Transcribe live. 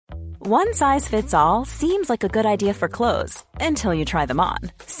One size fits all seems like a good idea for clothes until you try them on.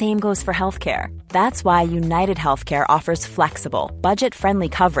 Same goes for healthcare. That's why United Healthcare offers flexible, budget-friendly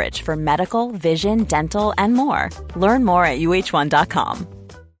coverage for medical, vision, dental, and more. Learn more at uh1.com.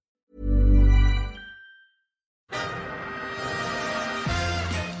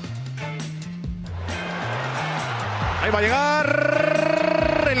 Ahí va a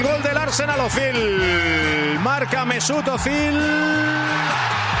llegar el gol del Arsenal. Ozil marca Mesut Ozil.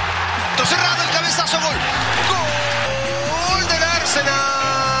 Cerrado el cabezazo, gol del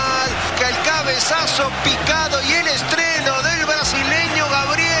Arsenal, que el cabezazo picado y el estreno del brasileño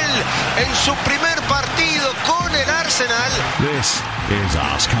Gabriel en su primer partido con el Arsenal. This is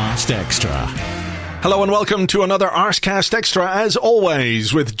Arsecast Extra. Hello and welcome to another Arsecast Extra, as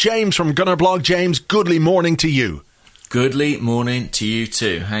always, with James from Gunnerblog. James, goodly morning to you. Goodly morning to you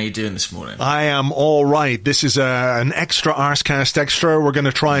too. How are you doing this morning? I am all right. This is an extra Arsecast Extra. We're going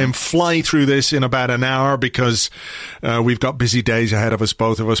to try and fly through this in about an hour because we've got busy days ahead of us,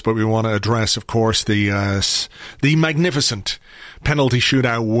 both of us. But we want to address, of course, the magnificent penalty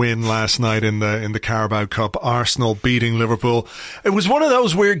shootout win last night in the Carabao Cup. Arsenal beating Liverpool. It was one of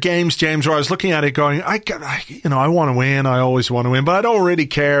those weird games, James, where I was looking at it going, I want to win. I always want to win, but I don't really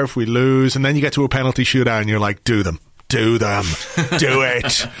care if we lose. And then you get to a penalty shootout and you're like, do them. Do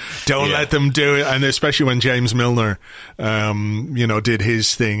it. Don't let them do it. And especially when James Milner, did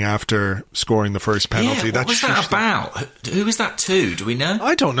his thing after scoring the first penalty. Yeah, what was that about? Who was that to? Do we know?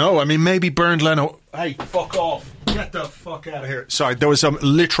 I don't know. I mean, maybe Bernd Leno. Hey, fuck off. Get the fuck out of here. Sorry, there was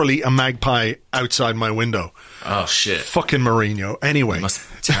literally a magpie outside my window. Oh, shit. Fucking Mourinho. Anyway. It must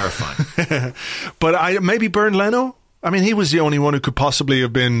be terrifying. But maybe Bernd Leno? I mean, he was the only one who could possibly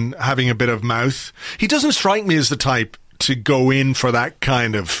have been having a bit of mouth. He doesn't strike me as the type to go in for that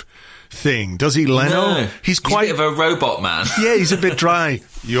kind of thing, does he, Leno? No, he's quite a bit of a robot man. Yeah, he's a bit dry.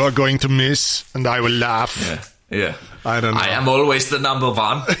 You're going to miss, and I will laugh. Yeah. I don't know. I am always the number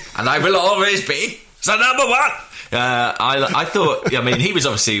one, and I will always be the number one. I thought. I mean, he was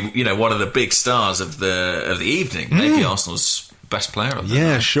obviously one of the big stars of the evening. Maybe Arsenal's best player of the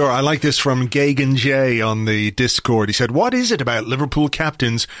night. Sure. I like this from Gagan J on the Discord. He said, what is it about Liverpool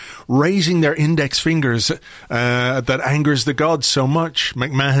captains raising their index fingers that angers the gods so much?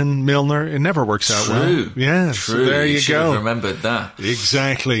 McMahon, Milner, it never works out well. Yeah, true. So there you should go. Have remembered that.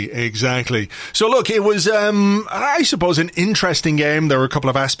 Exactly. So look, it was, I suppose, an interesting game. There were a couple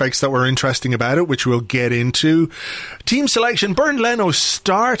of aspects that were interesting about it, which we'll get into. Team selection, Bernd Leno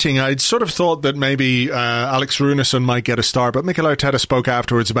starting. I'd sort of thought that maybe Alex Runarsson might get a start, but Mikel Arteta spoke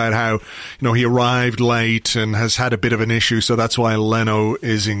afterwards about how, he arrived late and has had a bit of an issue, so that's why Leno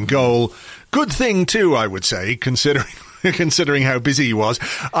is in goal. Good thing too, I would say, considering how busy he was.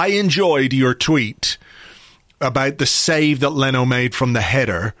 I enjoyed your tweet about the save that Leno made from the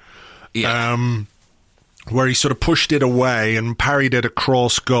header. Yeah. Where he sort of pushed it away and parried it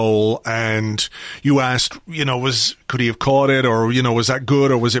across goal, and you asked, could he have caught it, or, was that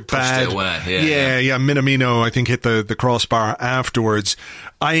good, or was it bad? Pushed it away, yeah. Minamino, I think, hit the crossbar afterwards.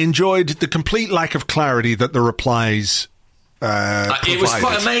 I enjoyed the complete lack of clarity that the replies provided. It was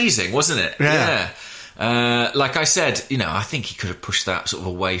quite amazing, wasn't it? Yeah. Like I said, I think he could have pushed that sort of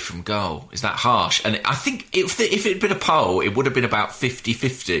away from goal. Is that harsh? And I think if it had been a poll, it would have been about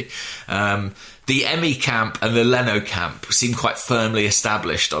 50-50. The Emmy camp and the Leno camp seem quite firmly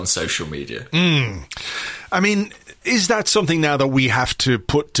established on social media. I mean, is that something now that we have to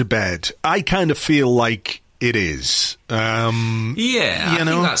put to bed? I kind of feel like it is. I think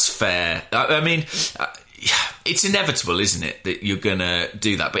that's fair. I mean, it's inevitable, isn't it, that you're going to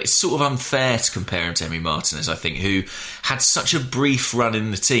do that? But it's sort of unfair to compare him to Emi Martinez, I think, who had such a brief run in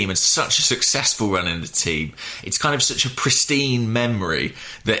the team and such a successful run in the team. It's kind of such a pristine memory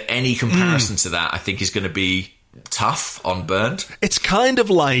that any comparison to that, I think, is going to be tough on Bernd. It's kind of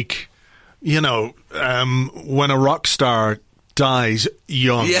like, when a rock star dies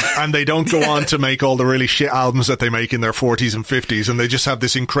young and they don't go on to make all the really shit albums that they make in their 40s and 50s, and they just have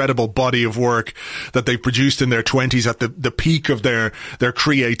this incredible body of work that they produced in their 20s at the peak of their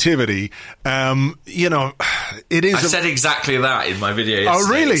creativity. It is. I said exactly that in my video yesterday.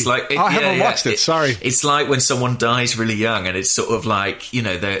 Oh, really? It's like, I haven't watched it. Sorry. It's like when someone dies really young, and it's sort of like,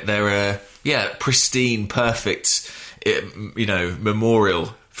 they're a pristine, perfect,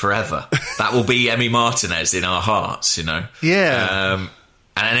 memorial forever. That will be Emi Martinez in our hearts, Yeah.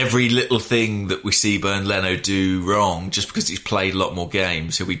 And every little thing that we see Bernd Leno do wrong, just because he's played a lot more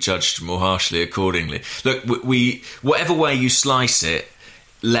games, he'll be judged more harshly accordingly. Look, whatever way you slice it,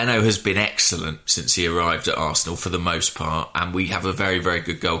 Leno has been excellent since he arrived at Arsenal for the most part, and we have a very, very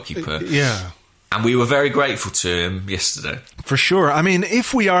good goalkeeper. Yeah. And we were very grateful to him yesterday. For sure. I mean,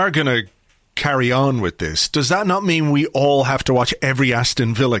 if we are going to carry on with this, does that not mean we all have to watch every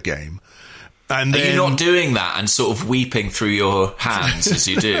Aston Villa game? And Are you not doing that and sort of weeping through your hands as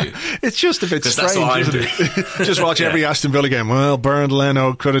you do? It's just a bit strange, that's what isn't it? Just watch every Aston Villa game. Well, Bernd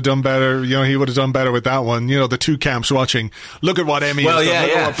Leno could have done better. You know, he would have done better with that one. You know, the two camps watching. Look at what Emi has done.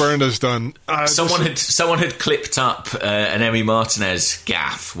 Look at what Bernd has done. Someone had clipped up an Emi Martinez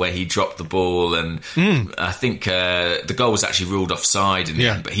gaff where he dropped the ball, and I think the goal was actually ruled offside in the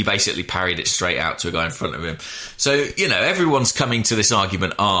end, but he basically parried it straight out to a guy in front of him. So, you know, everyone's coming to this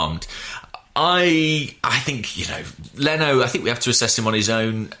argument armed. I think, you know, Leno, I think we have to assess him on his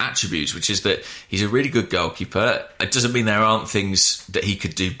own attributes, which is that he's a really good goalkeeper. It doesn't mean there aren't things that he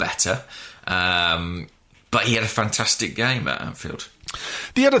could do better, but he had a fantastic game at Anfield.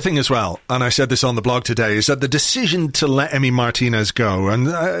 The other thing as well, and I said this on the blog today, is that the decision to let Emi Martinez go, and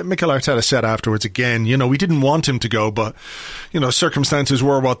Mikel Arteta said afterwards again, you know, we didn't want him to go, but, you know, circumstances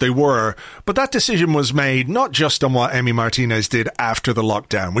were what they were. But that decision was made not just on what Emi Martinez did after the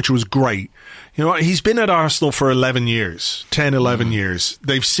lockdown, which was great. You know, he's been at Arsenal for 11 years.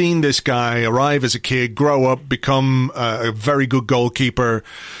 They've seen this guy arrive as a kid, grow up, become a very good goalkeeper.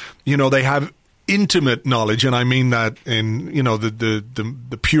 You know, they have intimate knowledge, and I mean that in, you know,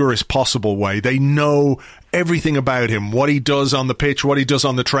 the purest possible way. They know everything about him, what he does on the pitch, what he does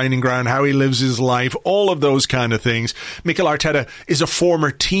on the training ground, how he lives his life, all of those kind of things. Mikel Arteta is a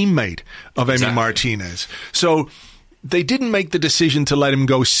former teammate of Emi Martinez. So they didn't make the decision to let him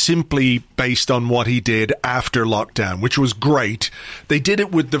go simply based on what he did after lockdown, which was great. They did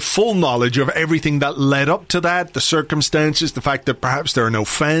it with the full knowledge of everything that led up to that, the circumstances, the fact that perhaps there are no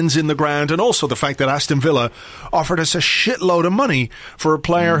fans in the ground, and also the fact that Aston Villa offered us a shitload of money for a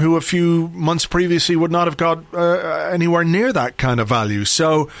player who a few months previously would not have got anywhere near that kind of value.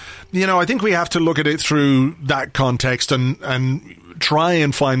 So, you know, I think we have to look at it through that context and try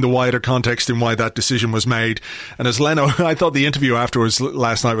and find the wider context in why that decision was made. And as Leno, I thought the interview afterwards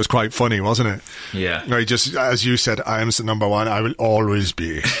last night was quite funny, wasn't it? Yeah. Right, just as you said, I am the number one. I will always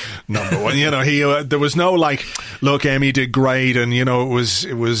be number one. You know, he there was no like, look, Emi did great, and you know,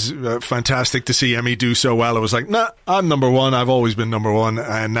 it was fantastic to see Emi do so well. It was like, nah, I'm number one. I've always been number one,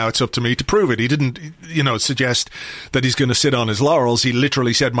 and now it's up to me to prove it. He didn't, you know, suggest that he's going to sit on his laurels. He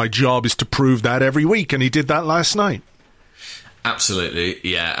literally said, my job is to prove that every week, and he did that last night. Absolutely,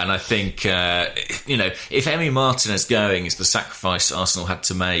 yeah. And I think, you know, if Emi Martinez going is the sacrifice Arsenal had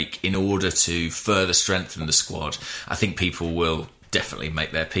to make in order to further strengthen the squad, I think people will definitely make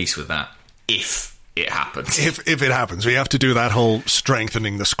their peace with that if it happens. If it happens. We have to do that whole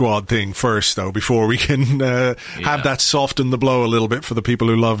strengthening the squad thing first, though, before we can have that soften the blow a little bit for the people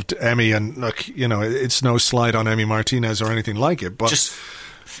who loved Emi. And look, you know, it's no slight on Emi Martinez or anything like it. But just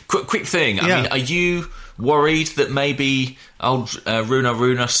quick thing. I mean, are you worried that maybe old Rune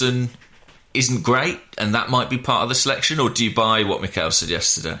Runarsson isn't great and that might be part of the selection, or do you buy what Mikel said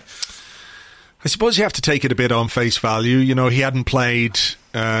yesterday? I suppose you have to take it a bit on face value. You know, he hadn't played,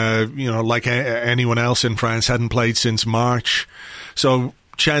 you know, like anyone else in France, hadn't played since March. So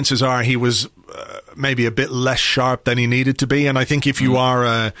chances are he was maybe a bit less sharp than he needed to be. And I think if you are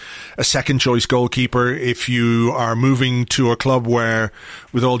a second choice goalkeeper, if you are moving to a club where,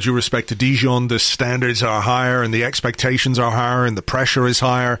 with all due respect to Dijon, the standards are higher and the expectations are higher and the pressure is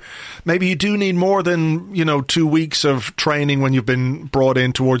higher, maybe you do need more than, you know, 2 weeks of training when you've been brought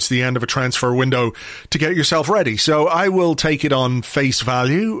in towards the end of a transfer window to get yourself ready. So I will take it on face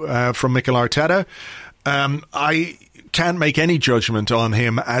value from Mikel Arteta. I can't make any judgment on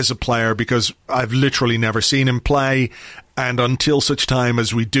him as a player because I've literally never seen him play, and until such time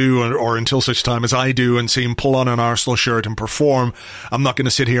as we do, or until such time as I do and see him pull on an Arsenal shirt and perform, I'm not going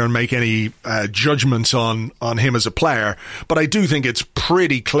to sit here and make any judgments on him as a player. But I do think it's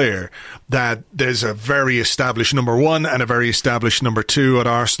pretty clear that there's a very established number one and a very established number two at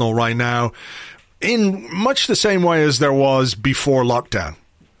Arsenal right now, in much the same way as there was before lockdown.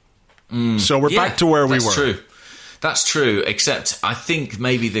 So we're back to where we were. True. That's true, except I think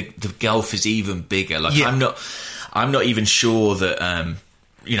maybe the gulf is even bigger. Like I'm not even sure that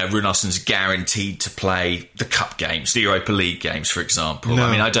you know, Runarsson's guaranteed to play the cup games, the Europa League games, for example. No.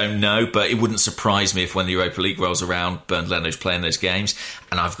 I mean, I don't know, but it wouldn't surprise me if when the Europa League rolls around, Bernd Leno's playing those games,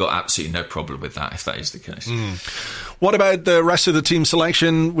 and I've got absolutely no problem with that if that is the case. What about the rest of the team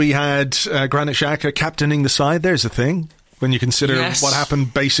selection? We had Granit Xhaka captaining the side. There's a thing. When you consider what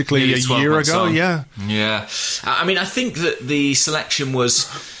happened basically a year ago. Yeah. I mean, I think that the selection was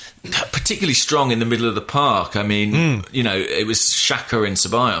particularly strong in the middle of the park. I mean, you know, it was Xhaka and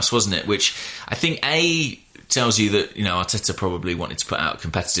Ceballos, wasn't it? Which I think, tells you that, Arteta probably wanted to put out a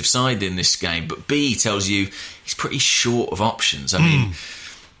competitive side in this game, but B tells you he's pretty short of options. I mean,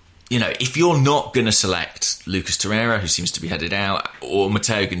 if you're not going to select Lucas Torreira, who seems to be headed out, or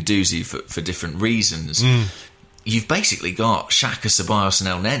Matteo Guendouzi for different reasons, you've basically got Xhaka, Ceballos and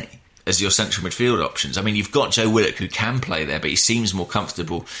El Neni as your central midfield options. I mean, you've got Joe Willock, who can play there, but he seems more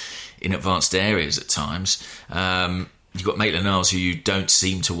comfortable in advanced areas at times. You've got Maitland-Niles, who you don't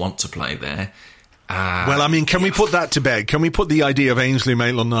seem to want to play there. Well, I mean, can we put that to bed? Can we put the idea of Ainsley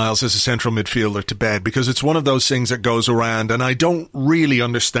Maitland-Niles as a central midfielder to bed? Because it's one of those things that goes around, and I don't really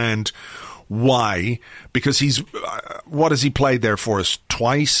understand why. Because he's, what has he played there for us?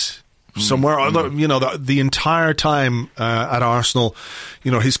 Twice? Somewhere? The entire time at Arsenal,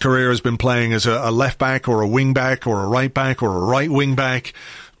 his career has been playing as a left back or a wing back or a right back or a right wing back.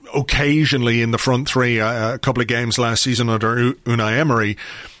 Occasionally in the front three, a couple of games last season under Unai Emery.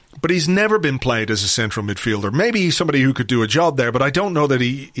 But he's never been played as a central midfielder. Maybe he's somebody who could do a job there, but I don't know that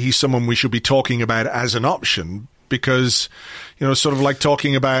he's someone we should be talking about as an option because, sort of like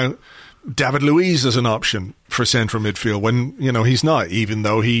talking about David Luiz as an option for central midfield when, he's not, even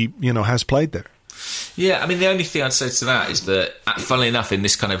though he, has played there. Yeah, I mean, the only thing I'd say to that is that, funnily enough, in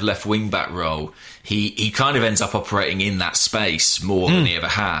this kind of left wing-back role, he kind of ends up operating in that space more than he ever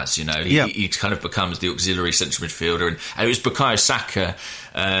has, He kind of becomes the auxiliary central midfielder. And it was Bukayo Saka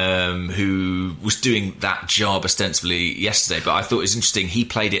who was doing that job ostensibly yesterday, but I thought it was interesting. He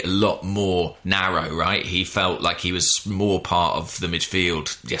played it a lot more narrow, right? He felt like he was more part of the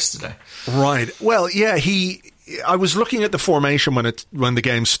midfield yesterday. Right. Well, yeah, I was looking at the formation when the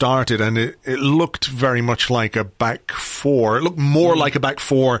game started, and it looked very much like a back four. It looked more like a back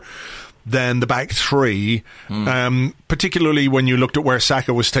four than the back three, particularly when you looked at where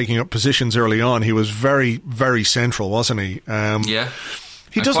Saka was taking up positions early on. He was very, very central, wasn't he?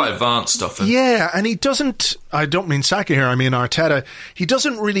 He doesn't, quite advanced often. Yeah, and he doesn't, I don't mean Saka here, I mean Arteta, he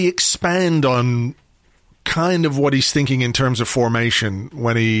doesn't really expand on kind of what he's thinking in terms of formation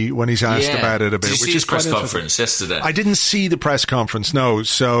when he's asked about it a bit. Did you see his press conference yesterday? I didn't see the press conference, no.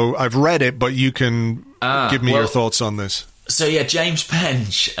 So I've read it, but you can give me your thoughts on this. So yeah, James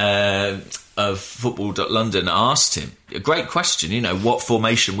Penge of Football.London asked him a great question. What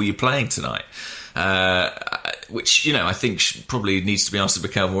formation were you playing tonight? Which, I think probably needs to be asked to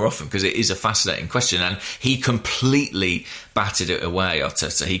Mikel more often because it is a fascinating question. And he completely batted it away,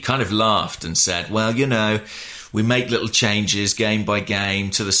 Arteta. He kind of laughed and said, well, we make little changes game by game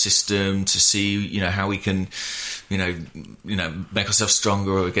to the system to see, how we can, make ourselves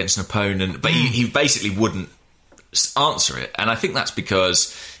stronger against an opponent. But he basically wouldn't answer it. And I think that's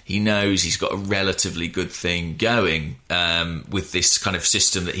because he knows he's got a relatively good thing going with this kind of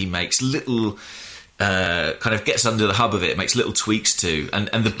system that he makes little... kind of gets under the hub of it, makes little tweaks to.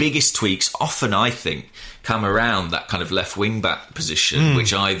 And the biggest tweaks often, I think, come around that kind of left wing-back position,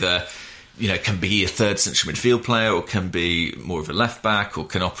 which either, can be a third central midfield player or can be more of a left-back or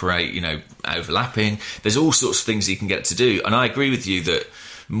can operate, overlapping. There's all sorts of things he can get to do. And I agree with you that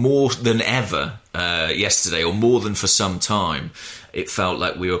more than ever yesterday, or more than for some time, it felt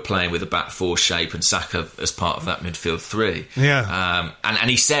like we were playing with a back four shape and Saka as part of that midfield three. Yeah. And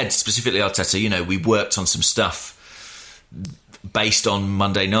he said, specifically Arteta, we worked on some stuff based on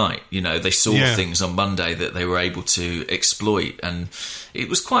Monday night. They saw things on Monday that they were able to exploit, and it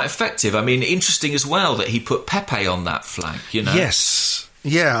was quite effective. I mean, interesting as well that he put Pepe on that flank, Yes.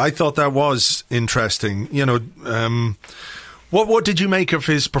 Yeah, I thought that was interesting. What did you make of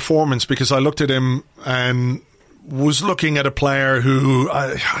his performance? Because I looked at him and was looking at a player who,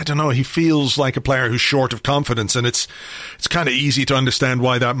 I don't know, he feels like a player who's short of confidence, and it's kind of easy to understand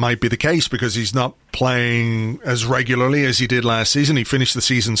why that might be the case because he's not playing as regularly as he did last season. He finished the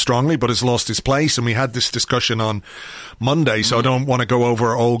season strongly but has lost his place, and we had this discussion on Monday, so I don't want to go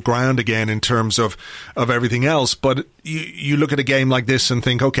over old ground again in terms of everything else, but you look at a game like this and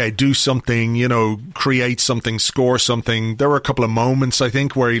think, okay, do something, create something, score something. There were a couple of moments, I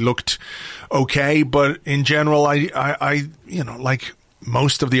think, where he looked okay, but in general, I like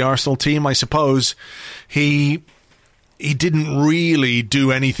most of the Arsenal team, I suppose, he didn't really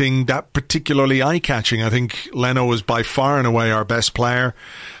do anything that particularly eye-catching. I think Leno was by far and away our best player.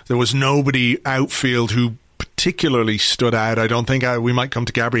 There was nobody outfield who particularly stood out. I don't think we might come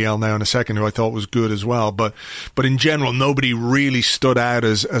to Gabriel now in a second, who I thought was good as well. But in general, nobody really stood out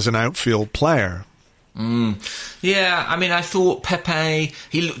as an outfield player. Yeah, I mean, I thought Pepe,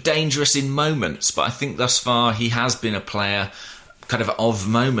 he looked dangerous in moments, but I think thus far he has been a player kind of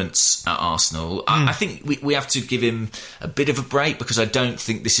moments at Arsenal. I think we have to give him a bit of a break, because I don't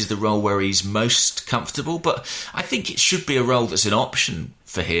think this is the role where he's most comfortable, but I think it should be a role that's an option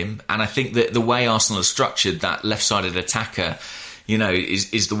for him. And I think that the way Arsenal is structured, that left-sided attacker,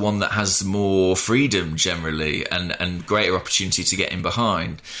 is the one that has more freedom generally and greater opportunity to get in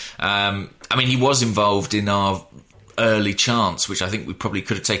behind. He was involved in our early chance, which I think we probably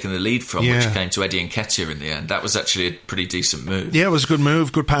could have taken the lead from, which came to Eddie Nketiah in the end. That was actually a pretty decent move. Yeah, it was a good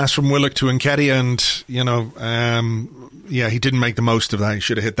move. Good pass from Willock to Nketiah, and, he didn't make the most of that. He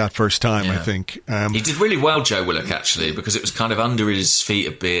should have hit that first time, I think. He did really well, Joe Willock, actually, because it was kind of under his feet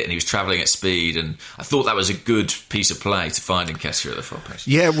a bit, and he was travelling at speed, and I thought that was a good piece of play to find Nketiah at the far post.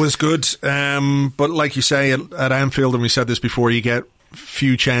 Yeah, it was good. But like you say, at Anfield, and we said this before, you get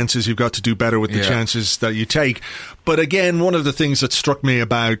few chances, you've got to do better with the chances that you take. But again, one of the things that struck me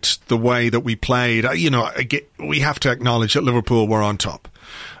about the way that we played, we have to acknowledge that Liverpool were on top.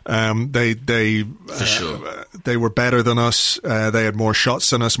 For sure. They were better than us. They had more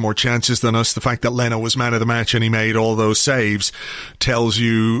shots than us, more chances than us. The fact that Leno was man of the match and he made all those saves tells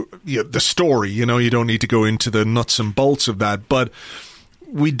you the story. You don't need to go into the nuts and bolts of that. But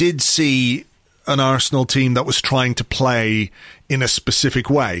we did see an Arsenal team that was trying to play in a specific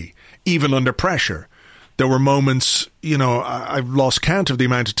way, even under pressure. There were moments, I've lost count of the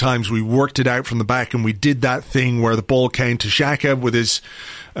amount of times we worked it out from the back, and we did that thing where the ball came to Xhaka with his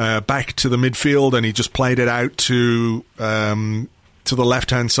back to the midfield, and he just played it out to the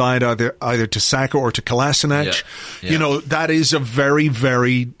left-hand side, either to Saka or to Kolasinac. Yeah. That is a very,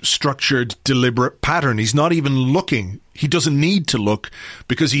 very structured, deliberate pattern. He's not even looking. He doesn't need to look,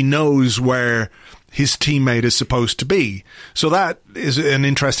 because he knows where his teammate is supposed to be. So that is an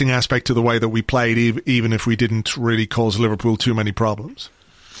interesting aspect to the way that we played, even if we didn't really cause Liverpool too many problems.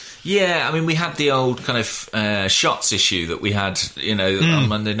 Yeah, we had the old kind of shots issue that we had, on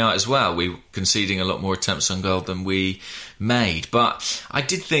Monday night as well. We were conceding a lot more attempts on goal than we made. But I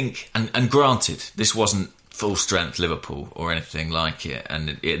did think, and granted, this wasn't full-strength Liverpool or anything like it, and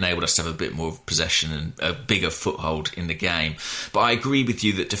it enabled us to have a bit more possession and a bigger foothold in the game. But I agree with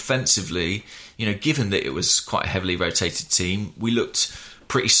you that defensively, given that it was quite a heavily rotated team, we looked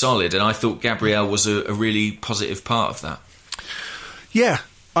pretty solid, and I thought Gabriel was a really positive part of that. Yeah,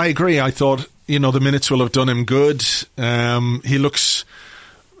 I agree. I thought, the minutes will have done him good. He looks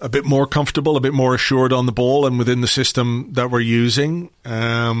a bit more comfortable, a bit more assured on the ball and within the system that we're using.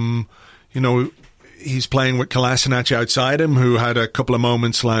 He's playing with Kolasinac outside him, who had a couple of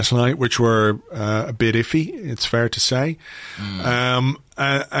moments last night which were a bit iffy, it's fair to say. And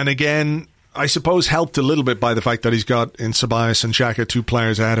again, I suppose helped a little bit by the fact that he's got in Ceballos and Xhaka, two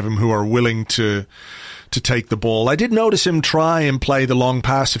players ahead of him who are willing to take the ball. I did notice him try and play the long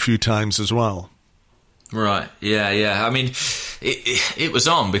pass a few times as well. Right, yeah. It was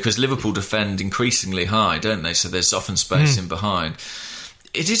on, because Liverpool defend increasingly high, don't they? So there's often space in behind.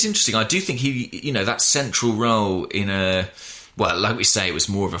 It is interesting. I do think he, that central role like we say, it was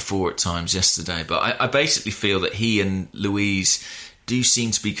more of a 4 at times yesterday, but I basically feel that he and Luiz do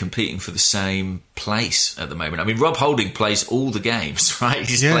seem to be competing for the same place at the moment. Rob Holding plays all the games, right?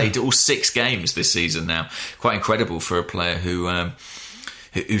 He's played all 6 games this season now. Quite incredible for a player who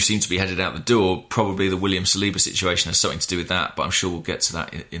seems to be headed out the door. Probably the William Saliba situation has something to do with that, but I'm sure we'll get to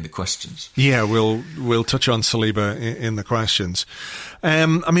that in the questions. Yeah, we'll touch on Saliba in the questions.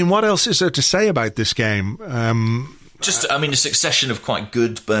 What else is there to say about this game? A succession of quite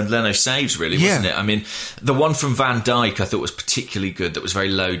good Bernd Leno saves, really, wasn't it? The one from Van Dijk I thought was particularly good, that was very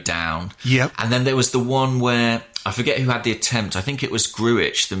low down. Yep. And then there was the one where, I forget who had the attempt, I think it was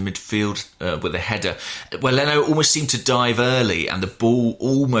Grujic, the midfield with a header, where Leno almost seemed to dive early and the ball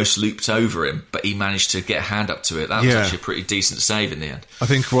almost looped over him, but he managed to get a hand up to it. That was actually a pretty decent save in the end. I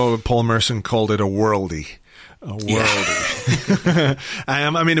think Paul Merson called it a worldie. It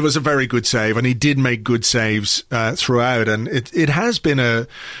was a very good save, and he did make good saves throughout, and it has been a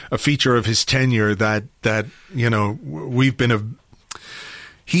feature of his tenure that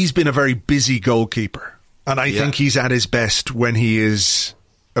he's been a very busy goalkeeper, and I think he's at his best when he is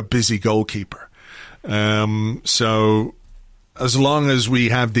a busy goalkeeper. So as long as we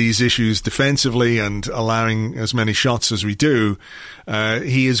have these issues defensively and allowing as many shots as we do,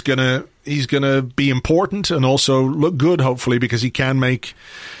 he's gonna be important and also look good, hopefully, because he can make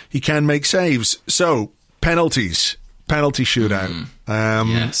saves. So penalty shootout.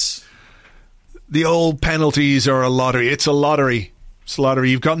 Yes, the old penalties are a lottery. It's a lottery. Slaughter,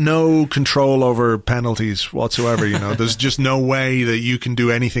 you've got no control over penalties whatsoever. There's just no way that you can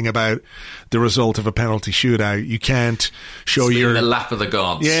do anything about the result of a penalty shootout. You can't show in the lap of the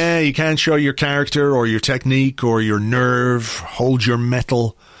gods. Yeah, you can't show your character or your technique or your nerve, hold your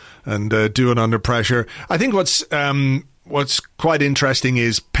mettle, and do it under pressure. I think what's quite interesting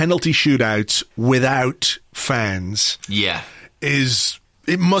is penalty shootouts without fans. Yeah,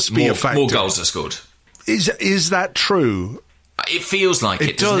 it must be effective. More goals are scored. Is that true? It feels like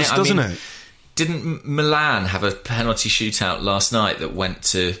it doesn't it? Doesn't it? Didn't Milan have a penalty shootout last night that went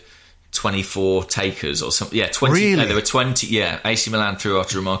to 24 takers or something? Yeah, 20. Really? No, there were 20. Yeah, AC Milan threw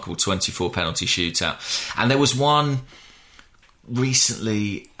out a remarkable 24 penalty shootout, and there was one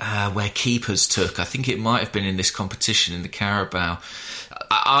recently where keepers took. I think it might have been in this competition in the Carabao.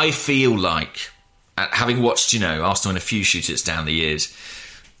 I feel like, having watched Arsenal in a few shootouts down the years,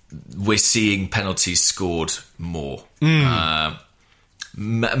 we're seeing penalties scored more. It'd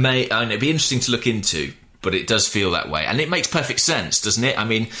be interesting to look into, but it does feel that way. And it makes perfect sense, doesn't it? I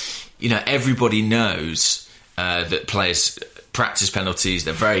mean, everybody knows that players practice penalties.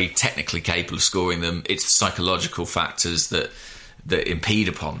 They're very technically capable of scoring them. It's psychological factors that impede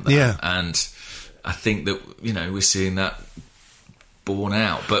upon that. Yeah. And I think that, we're seeing that borne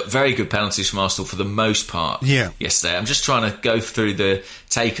out, but very good penalties from Arsenal for the most part yesterday. I'm just trying to go through the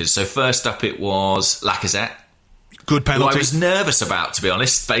takers. So first up it was Lacazette. Good penalty. Who I was nervous about, to be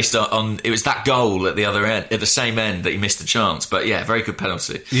honest, based on it was that goal at the other end, at the same end, that he missed the chance. But yeah, very good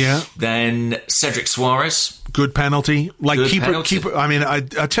penalty. Yeah. Then Cedric Suarez. Good penalty. Keeper. I mean, I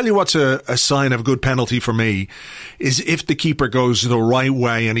tell you what's a sign of a good penalty for me is if the keeper goes the right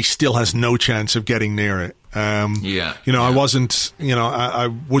way and he still has no chance of getting near it. I wasn't, I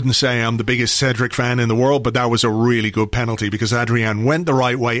wouldn't say I'm the biggest Cedric fan in the world, but that was a really good penalty because Adrian went the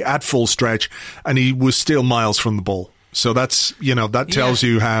right way at full stretch and he was still miles from the ball. So that's, that tells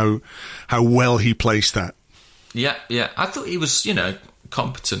you how well he placed that. Yeah. I thought he was,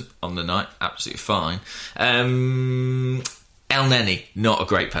 competent on the night, absolutely fine. El Neni, not a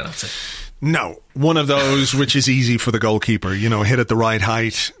great penalty. No, one of those which is easy for the goalkeeper, hit at the right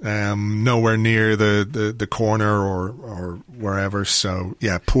height, nowhere near the corner or wherever. So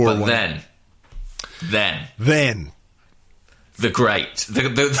yeah, poor one. Then the great,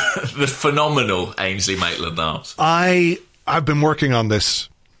 the phenomenal Ainsley Maitland-Niles. I've been working on this.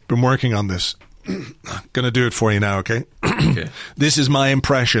 Gonna do it for you now, okay? Okay. This is my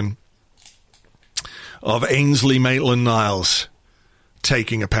impression of Ainsley Maitland-Niles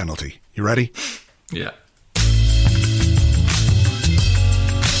taking a penalty. You ready? Yeah.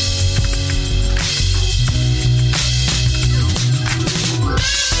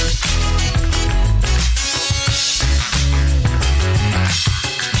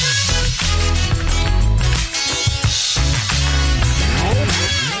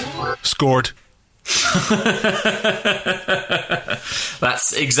 Scored.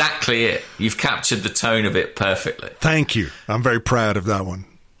 That's exactly it. You've captured the tone of it perfectly. Thank you. I'm very proud of that one.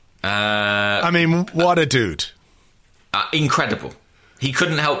 What a dude. Incredible. He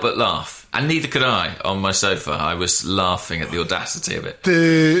couldn't help but laugh. And neither could I on my sofa. I was laughing at the audacity of it.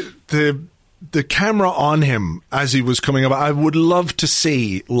 The camera on him as he was coming up, I would love to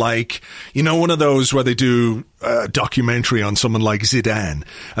see, one of those where they do a documentary on someone like Zidane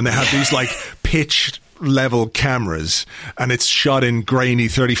and they have these pitch level cameras and it's shot in grainy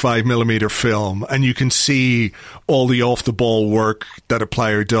 35mm film and you can see all the off the ball work that a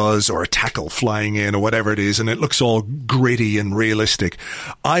player does or a tackle flying in or whatever it is, and it looks all gritty and realistic.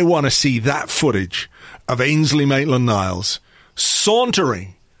 I want to see that footage of Ainsley Maitland-Niles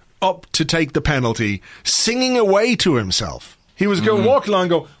sauntering up to take the penalty, singing away to himself. He was going to walk along and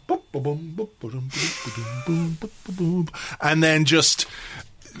go boop, boom, boop, boom, boom, boop, boom, and then just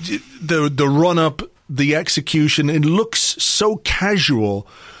the run up, the execution. It looks so casual,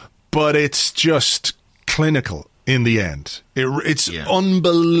 but it's just clinical in the end. It's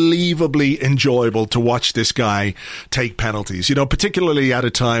unbelievably enjoyable to watch this guy take penalties, particularly at a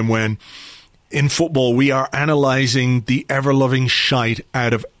time when in football we are analysing the ever-loving shite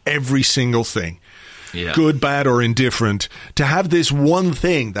out of every single thing. Yeah. Good, bad or indifferent. To have this one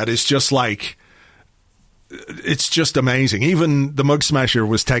thing that is just it's just amazing. Even the Mug Smasher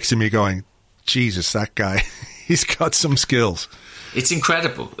was texting me going, Jesus, that guy, he's got some skills. It's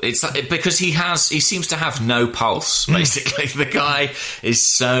incredible. It's because he seems to have no pulse, basically. The guy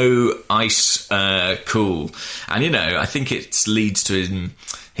is so ice cool. And, I think it leads to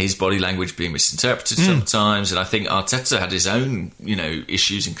his body language being misinterpreted sometimes. And I think Arteta had his own,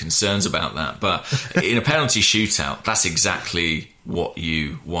 issues and concerns about that. But in a penalty shootout, that's exactly what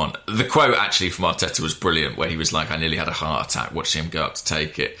you want. The quote actually from Arteta was brilliant, where he was like, I nearly had a heart attack watching him go up to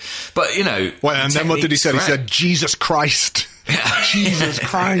take it. But, you know... Well, and then what did he say? He said, Jesus Christ. Jesus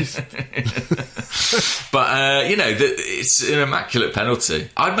Christ. But, you know, it's an immaculate penalty.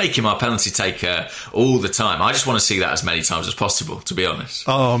 I'd make him our penalty taker all the time. I just want to see that as many times as possible, to be honest.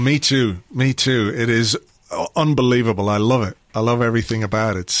 Oh, me too. Me too. It is unbelievable. I love it. I love everything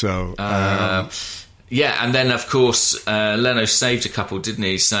about it. So... yeah, and then, of course, Leno saved a couple, didn't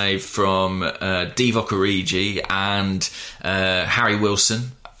he? Saved from Divock Origi and Harry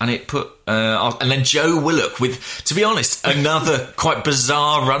Wilson. And it put... and then Joe Willock with, to be honest, another quite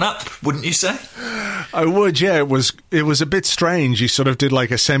bizarre run-up, wouldn't you say? I would, yeah. It was a bit strange. He sort of did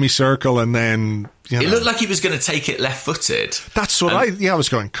like a semicircle and then... It looked like he was going to take it left-footed. That's what I was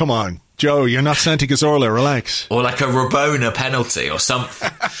going, come on. Joe, you're not Santi Cazorla, relax. Or like a Rabona penalty or something.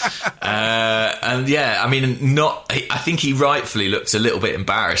 And yeah, I mean, I think he rightfully looked a little bit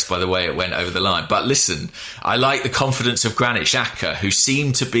embarrassed by the way it went over the line. But listen, I like the confidence of Granit Xhaka, who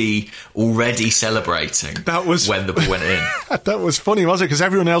seemed to be already celebrating when the ball went in. That was funny, wasn't it? Because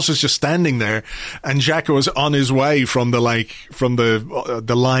everyone else was just standing there and Xhaka was on his way from the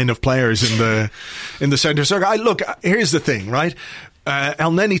line of players in the centre circle. Look, here's the thing, right?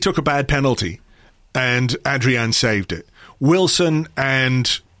 El Neni took a bad penalty and Adrian saved it. Wilson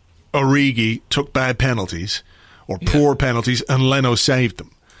and Origi took bad penalties or poor penalties and Leno saved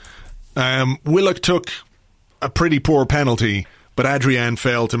them. Willock took a pretty poor penalty, but Adrian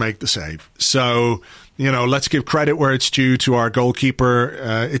failed to make the save. So, you know, let's give credit where it's due to our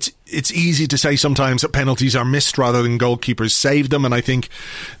goalkeeper. It's easy to say sometimes that penalties are missed rather than goalkeepers saved them, and I think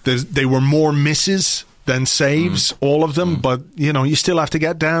they were more misses than saves, all of them. But you know, you still have to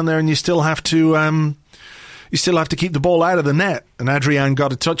get down there, and you still have to keep the ball out of the net. And Adrian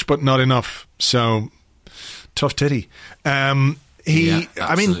got a touch, but not enough. So tough titty. I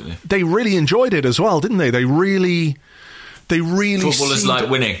mean, they really enjoyed it as well, didn't they? They really. Footballers like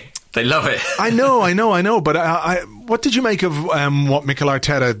winning. They love it. I know. But what did you make of what Mikel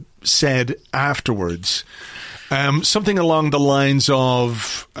Arteta said afterwards? Something along the lines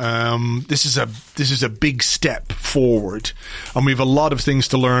of this is a big step forward, and we have a lot of things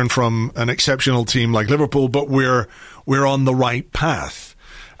to learn from an exceptional team like Liverpool, but we're on the right path.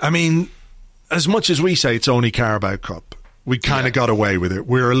 I mean, as much as we say it's only Carabao Cup, we kind of got away with it.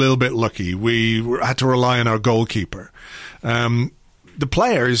 We're a little bit lucky. We had to rely on our goalkeeper. The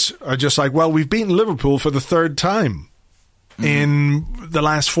players are just like, well, we've beaten Liverpool for the third time in the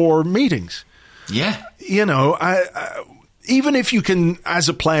last 4 meetings. Yeah. You know, even if you can, as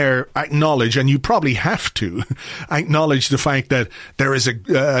a player, acknowledge, and you probably have to, acknowledge the fact that there is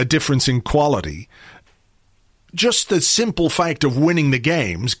a difference in quality, just the simple fact of winning the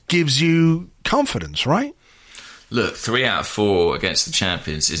games gives you confidence, right? Look, 3 out of 4 against the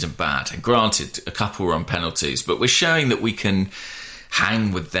champions isn't bad. And granted, a couple were on penalties, but we're showing that we can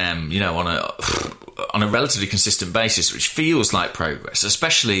hang with them, you know, on a relatively consistent basis, which feels like progress,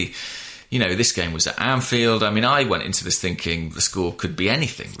 especially... You know, this game was at Anfield. I mean, I went into this thinking the score could be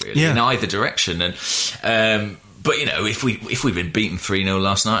anything, really, in either direction. And but, you know, if we'd been beaten 3-0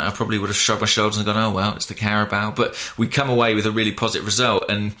 last night, I probably would have shrugged my shoulders and gone, oh, well, it's the Carabao. But we come away with a really positive result,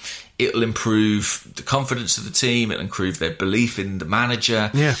 and it'll improve the confidence of the team. It'll improve their belief in the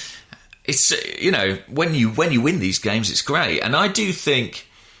manager. Yeah. It's, you know, when you win these games, it's great. And I do think,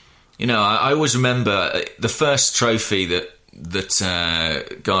 you know, I always remember the first trophy that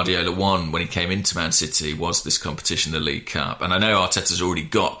Guardiola won when he came into Man City was this competition, the League Cup. And I know Arteta's already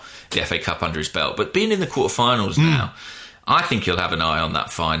got the FA Cup under his belt, but being in the quarterfinals now, I think he'll have an eye on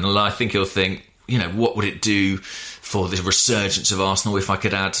that final. I think he'll think, you know, what would it do for the resurgence of Arsenal if I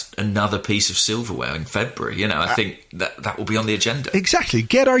could add another piece of silverware in February? You know, I think that will be on the agenda. Exactly.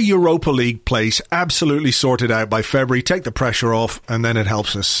 Get our Europa League place absolutely sorted out by February, take the pressure off, and then it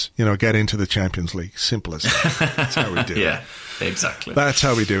helps us, you know, get into the Champions League. Simple as that. That's how we do it. Yeah. Exactly. That's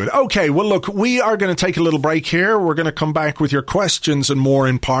how we do it. Okay, well, look, we are going to take a little break here. We're going to come back with your questions and more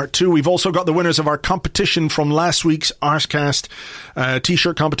in part 2. We've also got the winners of our competition from last week's Arscast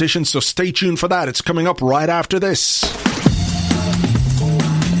T-shirt competition, so stay tuned for that. It's coming up right after this.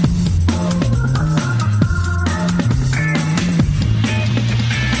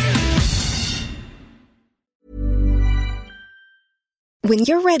 When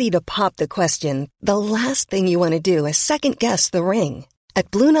you're ready to pop the question, the last thing you want to do is second-guess the ring.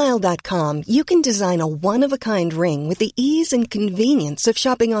 At BlueNile.com, you can design a one-of-a-kind ring with the ease and convenience of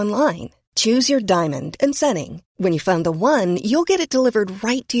shopping online. Choose your diamond and setting. When you find the one, you'll get it delivered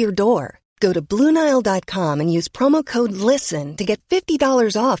right to your door. Go to BlueNile.com and use promo code LISTEN to get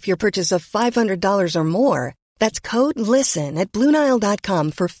 $50 off your purchase of $500 or more. That's code LISTEN at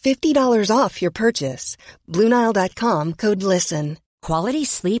BlueNile.com for $50 off your purchase. BlueNile.com, code LISTEN. Quality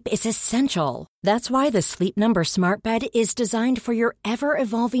sleep is essential. That's why the Sleep Number Smart Bed is designed for your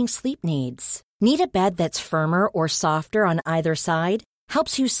ever-evolving sleep needs. Need a bed that's firmer or softer on either side?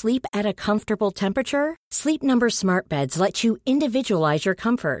 Helps you sleep at a comfortable temperature? Sleep Number Smart Beds let you individualize your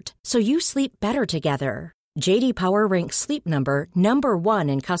comfort, so you sleep better together. J.D. Power ranks Sleep Number number 1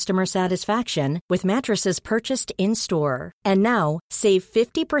 in customer satisfaction with mattresses purchased in-store. And now, save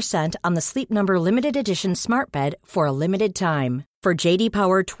 50% on the Sleep Number Limited Edition Smart Bed for a limited time. For J.D.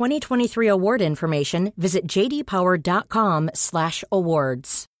 Power 2023 award information, visit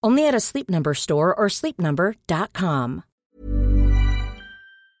jdpower.com/awards. Only at a Sleep Number store or sleepnumber.com.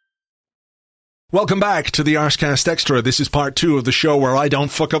 Welcome back to the Arscast Extra. This is part 2 of the show where I don't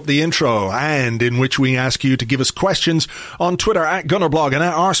fuck up the intro, and in which we ask you to give us questions on Twitter at Gunnerblog and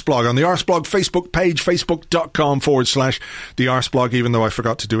at Arsblog, on the Arsblog Facebook page, facebook.com/the Arsblog, even though I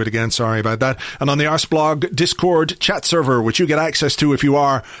forgot to do it again, sorry about that, and on the Arsblog Discord chat server, which you get access to if you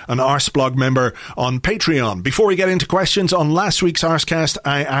are an Arsblog member on Patreon. Before we get into questions, on last week's Arscast,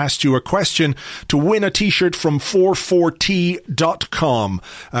 I asked you a question to win a t-shirt from 44t.com,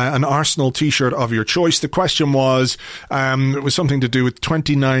 an Arsenal t-shirt of your choice. The question was, it was something to do with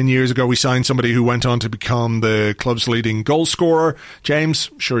 29 years ago we signed somebody who went on to become the club's leading goal scorer. James,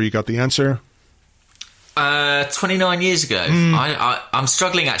 sure you got the answer. 29 years ago. I'm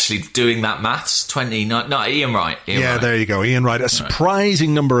struggling actually doing that maths. 29. No, Ian Wright. Ian Wright. There you go. Ian Wright. A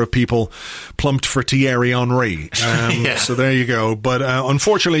surprising number of people plumped for Thierry Henry. So there you go. But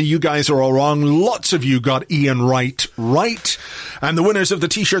unfortunately, you guys are all wrong. Lots of you got Ian Wright right. And the winners of the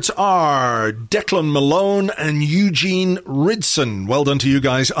t-shirts are Declan Malone and Eugene Ridson. Well done to you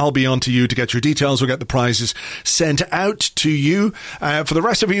guys. I'll be on to you to get your details. We'll get the prizes sent out to you. For the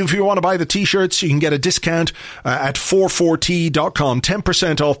rest of you, if you want to buy the t-shirts, you can get a discount at 44t.com.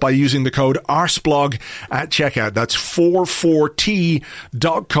 10% off by using the code ARSBLOG at checkout. That's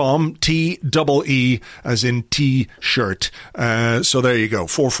 44t.com. T-double-E as in t-shirt. So there you go.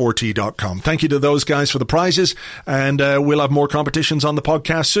 44t.com. Thank you to those guys for the prizes. And we'll have more competitions on the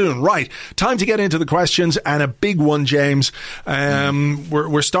podcast soon. Right, time to get into the questions, and a big one, James.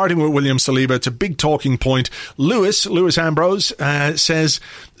 We're starting with William Saliba. It's a big talking point. Lewis Ambrose says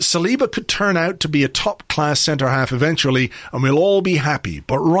Saliba could turn out to be a top-class centre-half eventually, and we'll all be happy.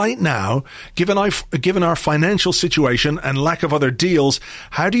 But right now, given our financial situation and lack of other deals,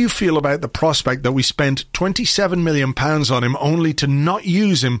 how do you feel about the prospect that we spent £27 million on him only to not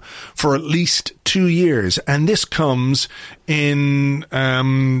use him for at least 2 years? And this comes in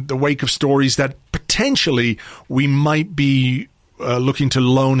the wake of stories that potentially we might be looking to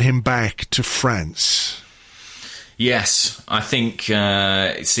loan him back to France. Yes, I think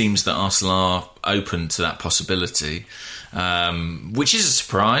it seems that Arsenal are open to that possibility, which is a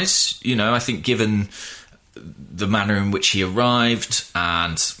surprise. You know, I think given the manner in which he arrived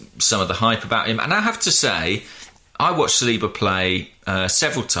and some of the hype about him. And I have to say, I watched Saliba play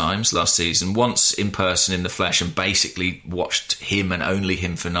several times last season, once in person in the flesh, and basically watched him and only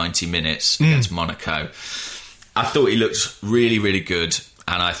him for 90 minutes against Monaco. I thought he looked really, really good,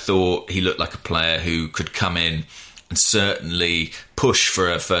 and I thought he looked like a player who could come in and certainly push for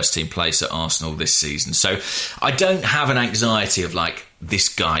a first-team place at Arsenal this season. So I don't have an anxiety of, like, this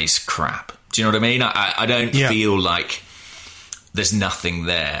guy's crap. Do you know what I mean? I don't feel like there's nothing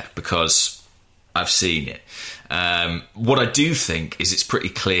there because I've seen it. What I do think is it's pretty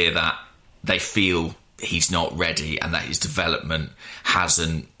clear that they feel he's not ready and that his development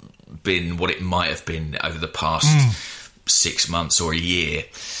hasn't been what it might have been over the past 6 months or a year.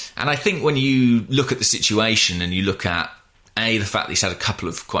 And I think when you look at the situation and you look at A, the fact that he's had a couple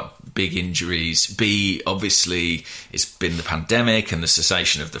of quite big injuries, B, obviously it's been the pandemic and the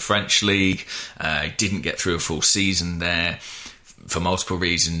cessation of the French league, he didn't get through a full season there for multiple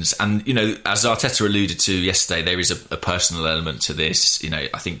reasons. And, you know, as Arteta alluded to yesterday, there is a personal element to this. You know,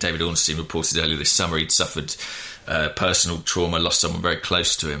 I think David Ornstein reported earlier this summer he'd suffered personal trauma, lost someone very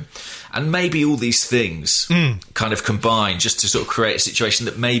close to him. And maybe all these things kind of combine just to sort of create a situation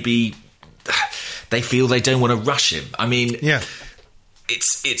that maybe they feel they don't want to rush him. I mean,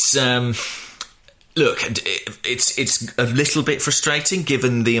 it's look, it's a little bit frustrating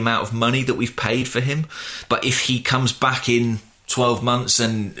given the amount of money that we've paid for him. But if he comes back in 12 months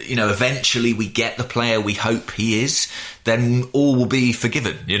and, you know, eventually we get the player we hope he is, then all will be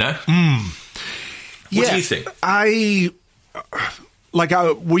forgiven, you know? What do you think?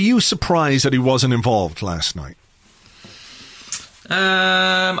 Were you surprised that he wasn't involved last night?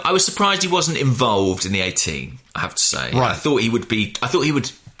 I was surprised he wasn't involved in the 18, I have to say. Right. I thought he would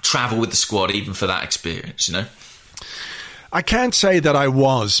travel with the squad even for that experience, you know? I can't say that I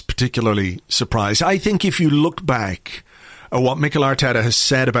was particularly surprised. I think if you look back at what Mikel Arteta has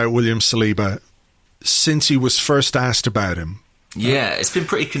said about William Saliba since he was first asked about him. Yeah, it's been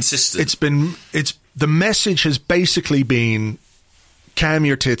pretty consistent. The message has basically been, calm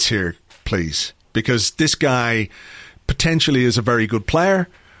your tits here, please, because this guy potentially is a very good player,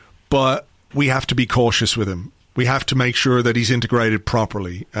 but we have to be cautious with him. We have to make sure that he's integrated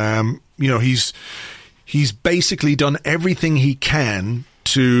properly. He's basically done everything he can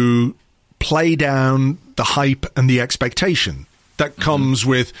to play down the hype and the expectation that comes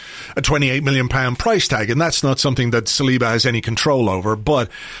with a £28 million price tag. And that's not something that Saliba has any control over. But,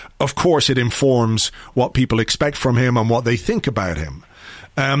 of course, it informs what people expect from him and what they think about him.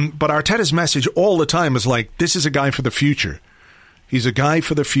 But Arteta's message all the time is like, this is a guy for the future. He's a guy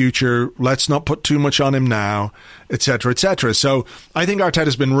for the future. Let's not put too much on him now, etc., etc. So I think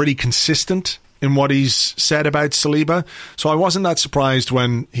Arteta's been really consistent in what he's said about Saliba. So I wasn't that surprised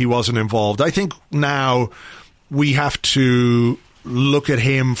when he wasn't involved. I think now we have to look at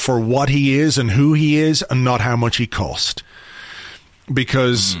him for what he is and who he is and not how much he cost.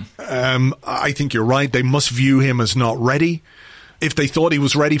 Because I think you're right. They must view him as not ready. If they thought he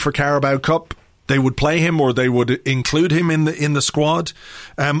was ready for Carabao Cup, they would play him or they would include him in the squad.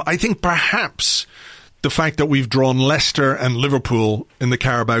 I think perhaps the fact that we've drawn Leicester and Liverpool in the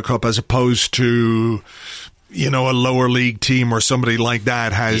Carabao Cup as opposed to, a lower league team or somebody like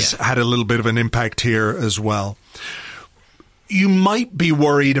that has had a little bit of an impact here as well. You might be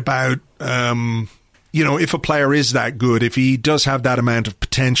worried about, if a player is that good, if he does have that amount of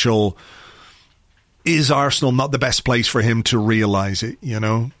potential, is Arsenal not the best place for him to realise it,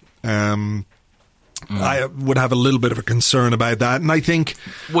 I would have a little bit of a concern about that. And I think...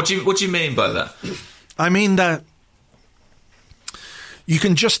 What do you mean by that? I mean that you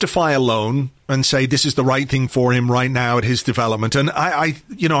can justify a loan and say this is the right thing for him right now at his development. And I've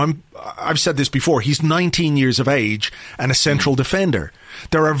said this before. He's 19 years of age and a central defender.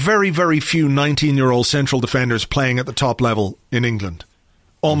 There are very, very few 19-year-old central defenders playing at the top level in England.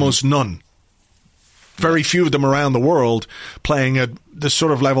 Almost none. Very few of them around the world playing at the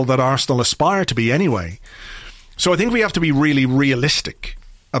sort of level that Arsenal aspire to be anyway. So I think we have to be really realistic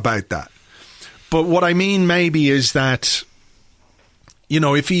about that. But what I mean maybe is that,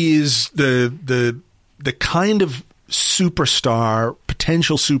 if he is the kind of superstar,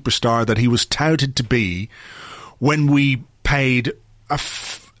 potential superstar that he was touted to be when we paid a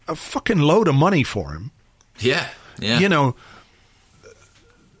fucking load of money for him. Yeah.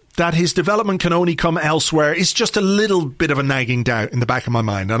 That his development can only come elsewhere is just a little bit of a nagging doubt in the back of my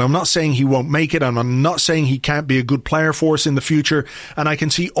mind. And I'm not saying he won't make it, and I'm not saying he can't be a good player for us in the future. And I can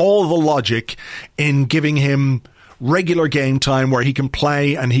see all the logic in giving him regular game time where he can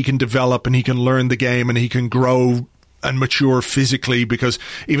play and he can develop and he can learn the game and he can grow and mature physically, because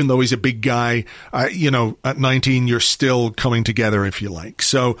even though he's a big guy, at 19, you're still coming together, if you like.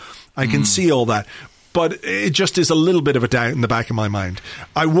 So I can see all that. But it just is a little bit of a doubt in the back of my mind.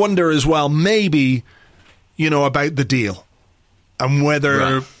 I wonder as well, maybe, about the deal and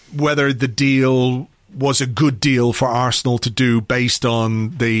whether the deal was a good deal for Arsenal to do based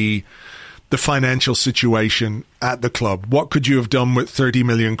on the financial situation at the club. What could you have done with 30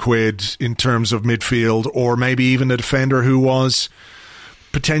 million quid in terms of midfield, or maybe even a defender who was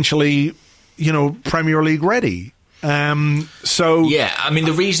potentially, Premier League ready?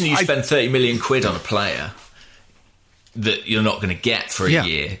 The reason you spend 30 million quid on a player that you're not going to get for a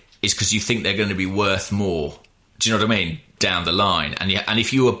year is because you think they're going to be worth more. Do you know what I mean? Down the line. And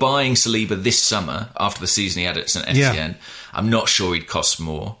if you were buying Saliba this summer after the season he had at St Etienne, I'm not sure he'd cost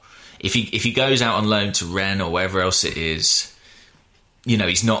more. If he goes out on loan to Rennes or wherever else it is,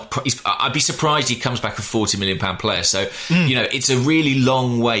 he's not. I'd be surprised he comes back a £40 million player. So it's a really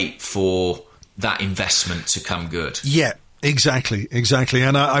long wait for that investment to come good. Yeah, exactly.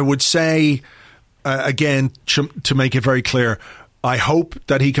 And I would say, again, to make it very clear, I hope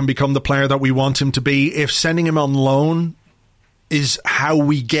that he can become the player that we want him to be. If sending him on loan is how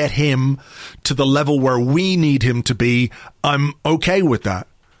we get him to the level where we need him to be, I'm okay with that.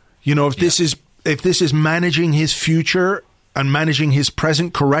 If this is managing his future and managing his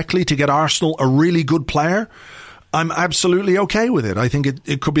present correctly to get Arsenal a really good player, I'm absolutely okay with it. I think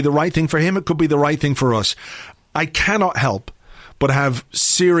it could be the right thing for him. It could be the right thing for us. I cannot help but have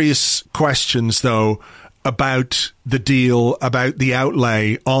serious questions, though, about the deal, about the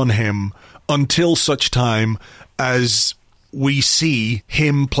outlay on him, until such time as we see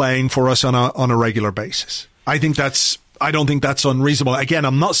him playing for us on a regular basis. I don't think that's unreasonable. Again,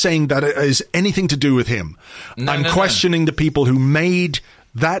 I'm not saying that it has anything to do with him. I'm questioning the people who made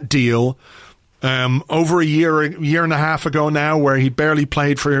that deal over a year and a half ago now, where he barely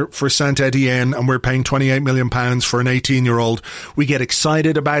played for Saint-Étienne, and we're paying £28 million for an 18-year-old. We get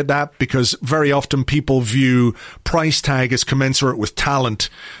excited about that because very often people view price tag as commensurate with talent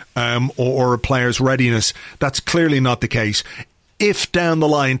or a player's readiness. That's clearly not the case. If down the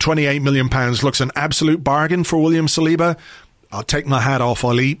line £28 million looks an absolute bargain for William Saliba, I'll take my hat off.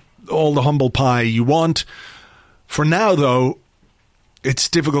 I'll eat all the humble pie you want. For now, though, it's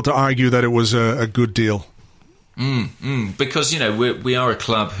difficult to argue that it was a good deal. Because, we are a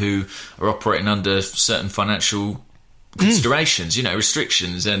club who are operating under certain financial considerations,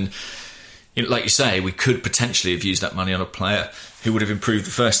 restrictions. And like you say, we could potentially have used that money on a player who would have improved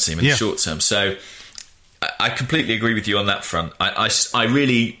the first team in the short term. So I completely agree with you on that front. I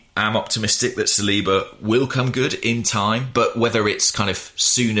really am optimistic that Saliba will come good in time, but whether it's kind of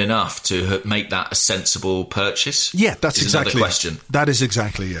soon enough to make that a sensible purchase, that's exactly another question. That is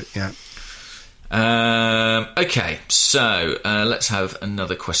exactly it. Yeah. Okay, so let's have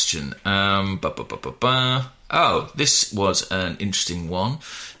another question. Oh, this was an interesting one.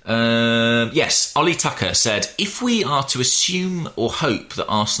 Yes, Ollie Tucker said, if we are to assume or hope that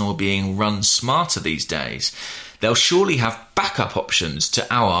Arsenal are being run smarter these days, they'll surely have backup options to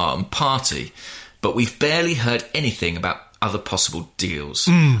Aouar and Partey, but we've barely heard anything about other possible deals.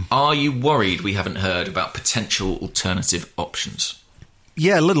 Are you worried we haven't heard about potential alternative options?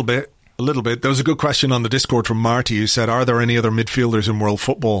 Yeah, a little bit. There was a good question on the Discord from Marty who said, are there any other midfielders in world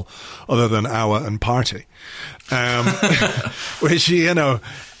football other than Aouar and Partey? Which,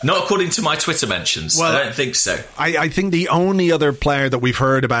 not according to my Twitter mentions. Well, I don't think so. I think the only other player that we've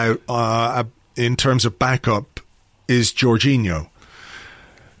heard about in terms of backup is Jorginho.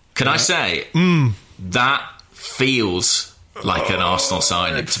 Can I say that feels like an Arsenal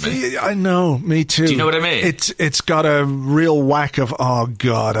signing to me? I know, me too. Do you know what I mean? It's got a real whack of, oh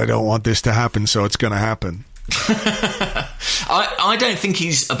God, I don't want this to happen, so it's going to happen. I don't think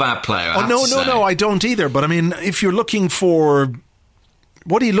he's a bad player. No, I don't either. But I mean, if you're looking for,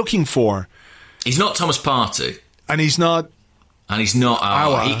 what are you looking for? He's not Thomas Partey, and he's not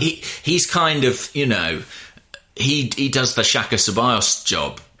Aouar. He's kind of, he does the Xhaka Ceballos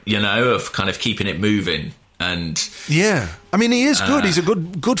job, of kind of keeping it moving. And I mean, he is good. He's a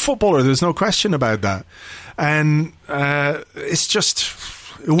good footballer. There's no question about that. And it's just,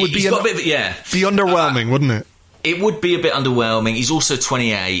 it would be underwhelming, wouldn't it? It would be a bit underwhelming. He's also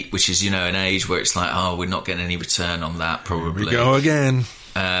 28, which is, an age where it's like, we're not getting any return on that, probably. Here we go again.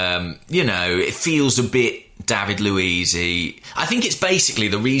 It feels a bit David Luiz-y. I think it's basically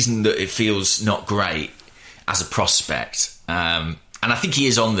the reason that it feels not great as a prospect. And I think he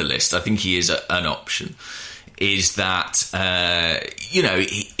is on the list. I think he is an option. Is that,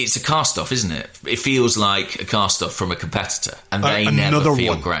 it's a cast-off, isn't it? It feels like a cast-off from a competitor, and they never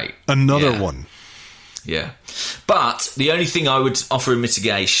feel great. Another one. Yeah. But the only thing I would offer in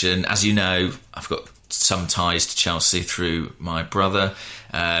mitigation, as you know, I've got some ties to Chelsea through my brother.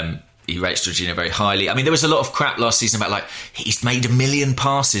 He rates Jorginho very highly. I mean, there was a lot of crap last season about, he's made 1 million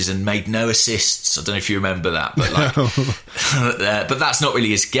passes and made no assists. I don't know if you remember that, but but that's not really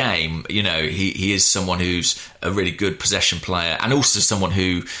his game. He is someone who's a really good possession player, and also someone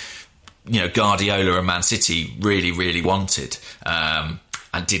who, Guardiola and Man City really, really wanted and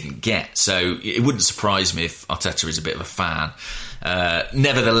didn't get. So it wouldn't surprise me if Arteta is a bit of a fan.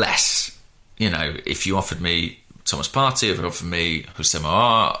 Nevertheless, if you offered me Thomas Partey, or for me, Houssem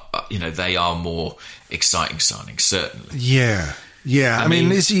Aouar, they are more exciting signings, certainly. Yeah. I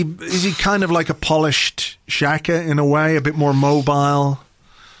mean, is he kind of like a polished Xhaka in a way, a bit more mobile?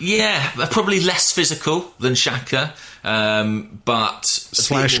 Yeah, probably less physical than Xhaka, but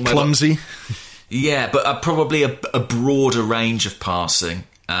 / clumsy. Yeah, but probably a broader range of passing,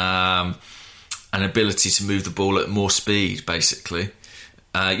 an ability to move the ball at more speed, basically.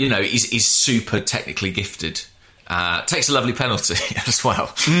 He's super technically gifted. Takes a lovely penalty as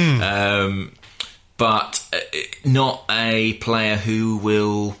well. But not a player who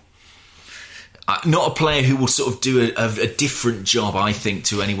will sort of do a different job, I think,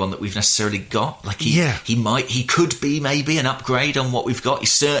 to anyone that we've necessarily got. He could be maybe an upgrade on what we've got.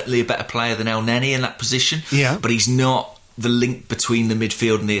 He's certainly a better player than El Neni in that position. Yeah. But he's not the link between the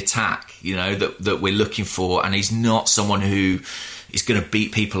midfield and the attack, that we're looking for. And he's not someone who is going to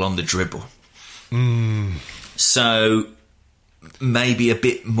beat people on the dribble. So maybe a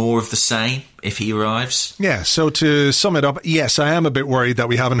bit more of the same if he arrives. Yeah, so to sum it up, yes, I am a bit worried that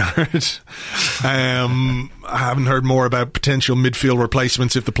we haven't heard I haven't heard more about potential midfield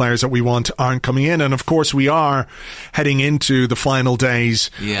replacements if the players that we want aren't coming in. And of course we are heading into the final days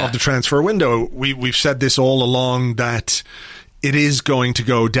of the transfer window. We've said this all along, that it is going to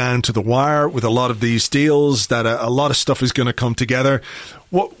go down to the wire with a lot of these deals, that a lot of stuff is going to come together.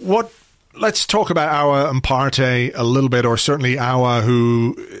 Let's talk about Awa and Partey a little bit, or certainly Awa,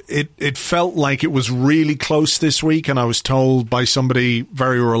 who it felt like it was really close this week, and I was told by somebody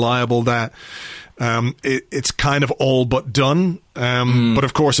very reliable that it's kind of all but done. But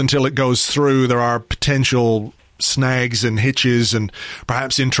of course, until it goes through, there are potential snags and hitches and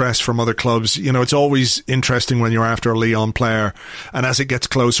perhaps interest from other clubs. You know, it's always interesting when you're after a Lyon player, and as it gets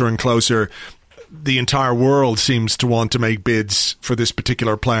closer and closer, the entire world seems to want to make bids for this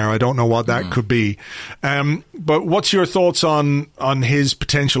particular player. I don't know what that could be. But what's your thoughts on his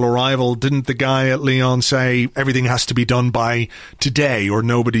potential arrival? Didn't the guy at Lyon say everything has to be done by today or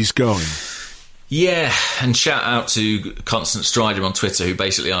nobody's going? Yeah, and shout out to Constant Strider on Twitter, who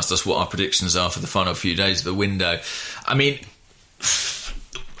basically asked us what our predictions are for the final few days of the window. I mean,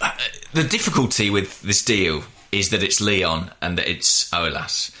 the difficulty with this deal is that it's Lyon and that it's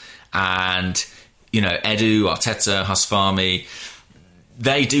Aulas. And, you know, Edu, Arteta, Husfami,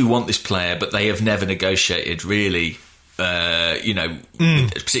 they do want this player, but they have never negotiated really,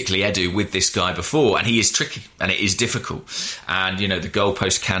 particularly Edu, with this guy before. And he is tricky and it is difficult. And, you know, the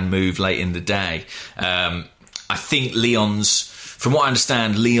goalpost can move late in the day. I think from what I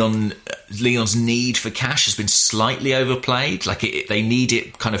understand, Lyon's need for cash has been slightly overplayed. Like they need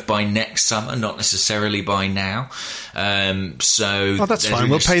it kind of by next summer, not necessarily by now. So that's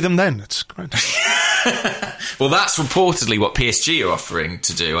fine. We'll pay them then. It's great. Well, that's reportedly what PSG are offering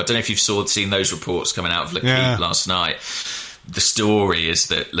to do. I don't know if you've seen those reports coming out of L'Équipe last night. The story is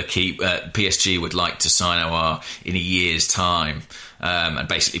that PSG would like to sign Aouar in a year's time and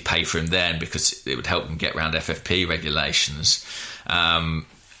basically pay for him then, because it would help them get around FFP regulations.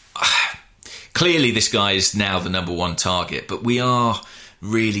 Clearly this guy is now the number one target, but we are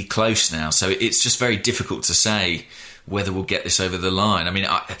really close now, so it's just very difficult to say whether we'll get this over the line. I mean,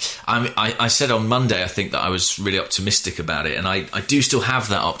 I said on Monday I think that I was really optimistic about it, and I do still have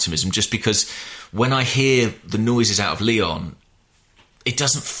that optimism, just because when I hear the noises out of Lyon, it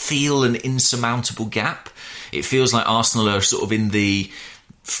doesn't feel an insurmountable gap. It feels like Arsenal are sort of in the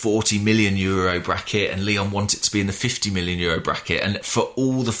 40 million euro bracket and Lyon want it to be in the 50 million euro bracket. And for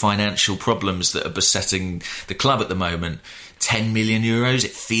all the financial problems that are besetting the club at the moment, 10 million euros,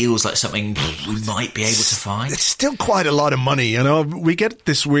 it feels like something we might be able to find. It's still quite a lot of money. You know, we get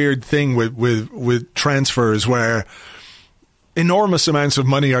this weird thing with transfers where enormous amounts of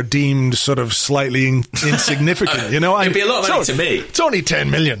money are deemed sort of slightly insignificant. You know, it'd be a lot of money to me. It's only 10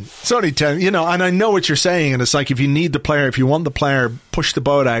 million. It's only 10, you know, and I know what you're saying. And it's like, if you need the player, if you want the player, push the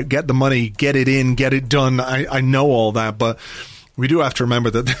boat out, get the money, get it in, get it done. I know all that, but we do have to remember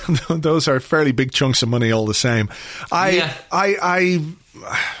that those are fairly big chunks of money all the same. I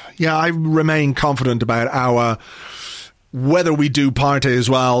remain confident about Aouar. Whether we do Partey as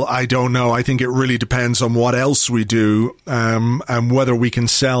well, I don't know. I think it really depends on what else we do, and whether we can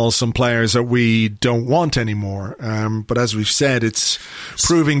sell some players that we don't want anymore. But as we've said, it's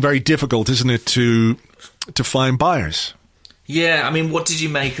proving very difficult, isn't it, to find buyers? Yeah, I mean, what did you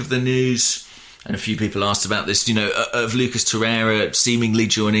make of the news? And a few people asked about this, you know, of Lucas Torreira seemingly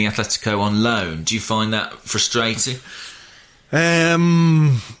joining Atletico on loan. Do you find that frustrating?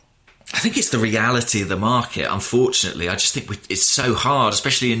 I think it's the reality of the market, unfortunately. I just think it's so hard,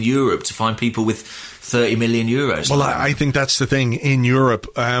 especially in Europe, to find people with 30 million euros. Well, I think that's the thing in Europe.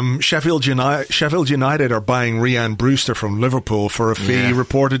 Sheffield United are buying Ryan Brewster from Liverpool for a fee,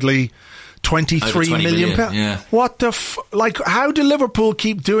 reportedly 23 million pounds. Yeah. What the how do Liverpool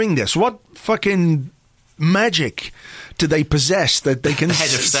keep doing this? What fucking magic do they possess that they can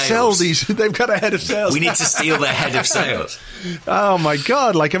sell these? They've got a head of sales. We need to steal their head of sales. Oh my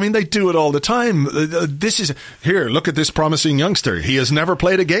God. Like, I mean, they do it all the time. Here, look at this promising youngster. He has never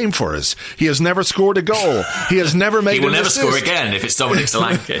played a game for us. He has never scored a goal. He has never made He will never score again if it's Dominic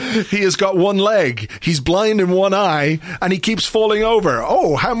Solanke. He has got one leg. He's blind in one eye and he keeps falling over.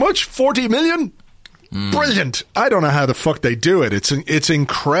 Oh, how much? 40 million? Brilliant. I don't know how the fuck they do it. It's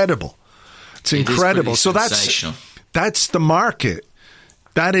incredible. It's incredible. So that's the market.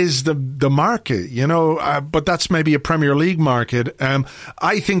 That is the market, you know. But that's maybe a Premier League market.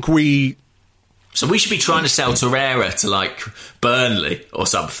 I think So we should be trying to sell Torreira to like Burnley or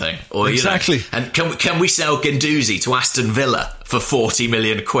something, or exactly. You know, and can we sell Guendouzi to Aston Villa for 40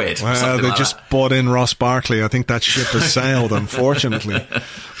 million quid? Well, they just bought in Ross Barkley. I think that ship has sailed, unfortunately.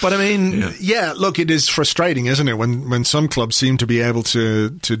 But I mean, look, it is frustrating, isn't it, when some clubs seem to be able to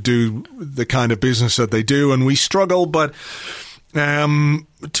do the kind of business that they do, and we struggle. But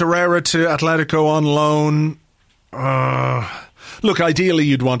Torreira to Atletico on loan. Look, ideally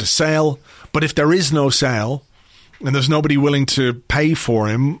you'd want to sell. But if there is no sale, and there's nobody willing to pay for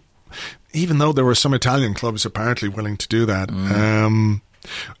him, even though there were some Italian clubs apparently willing to do that.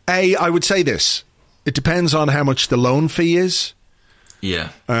 I would say this. It depends on how much the loan fee is. Yeah.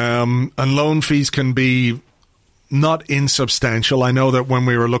 And loan fees can be not insubstantial. I know that when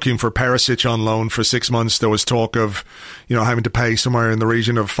we were looking for Perisic on loan for 6 months, there was talk of, having to pay somewhere in the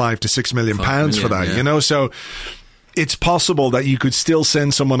region of £5 to £6 million for that, yeah. So it's possible that you could still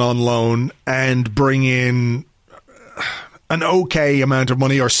send someone on loan and bring in an okay amount of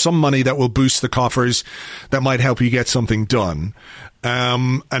money or some money that will boost the coffers that might help you get something done.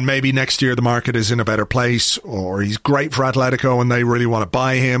 And maybe next year the market is in a better place, or he's great for Atletico and they really want to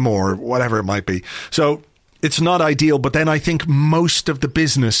buy him, or whatever it might be. So it's not ideal, but then I think most of the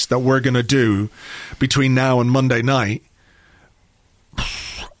business that we're going to do between now and Monday night,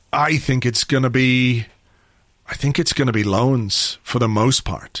 I think it's going to be loans for the most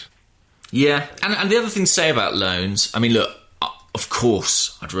part. Yeah, and the other thing to say about loans, I mean, look, of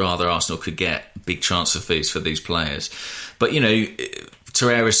course, I'd rather Arsenal could get big transfer fees for these players. But,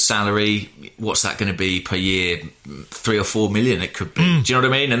 Torreira's salary, what's that going to be per year? 3 or 4 million it could be. Do you know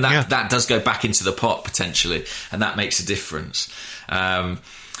what I mean? And that does go back into the pot potentially, and that makes a difference. I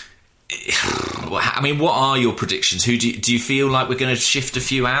mean, what are your predictions? Who do you feel like we're going to shift a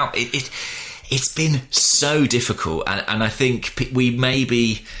few out? It's been so difficult, and I think we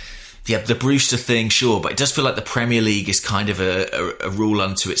maybe... Yeah, the Brewster thing, sure, but it does feel like the Premier League is kind of a rule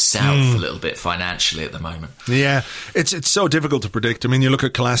unto itself a little bit financially at the moment. Yeah, it's so difficult to predict. I mean, you look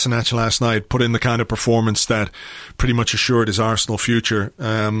at Kolasinac last night, put in the kind of performance that pretty much assured his Arsenal future.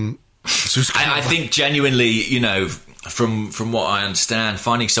 I think genuinely, from what I understand,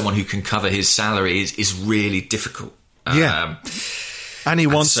 finding someone who can cover his salary is really difficult. And he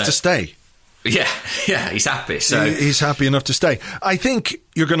wants to stay. Yeah, he's happy. So he's happy enough to stay. I think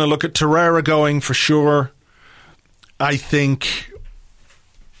you're going to look at Torreira going for sure. I think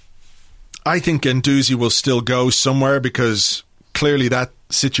Guendouzi will still go somewhere, because clearly that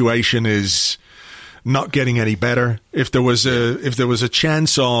situation is not getting any better. If there was a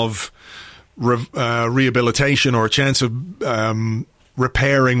chance of rehabilitation or a chance of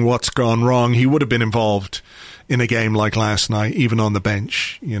repairing what's gone wrong, he would have been involved in a game like last night, even on the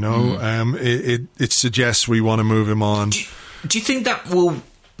bench. It suggests we want to move him on. Do you think that will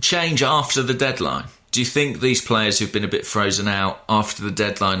change after the deadline? Do you think these players who've been a bit frozen out after the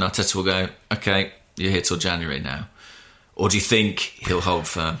deadline, Arteta will go, okay, you're here till January now? Or do you think he'll hold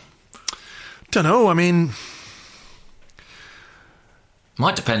firm? Don't know. I mean,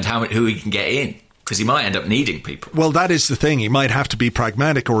 might depend who he can get in, because he might end up needing people. Well, that is the thing. He might have to be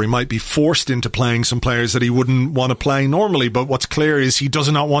pragmatic, or he might be forced into playing some players that he wouldn't want to play normally. But what's clear is he does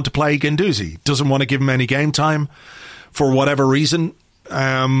not want to play Guendouzi. Doesn't want to give him any game time for whatever reason.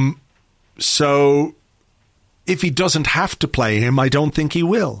 So if he doesn't have to play him, I don't think he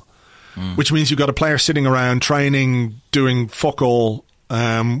will. Which means you've got a player sitting around training, doing fuck all,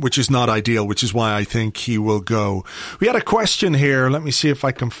 which is not ideal, which is why I think he will go. We had a question here. Let me see if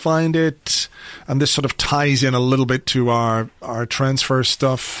I can find it. And this sort of ties in a little bit to our transfer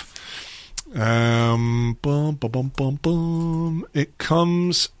stuff. It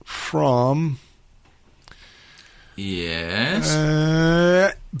comes from...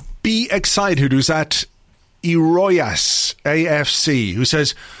 Yes. Be Excited, who's at Eroyas AFC, who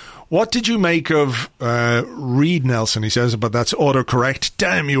says... What did you make of Reed Nelson, he says, but that's autocorrect.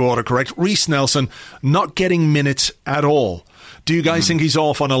 Damn you, autocorrect. Reece Nelson not getting minutes at all. Do you guys think he's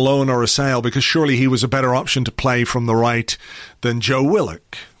off on a loan or a sale? Because surely he was a better option to play from the right than Joe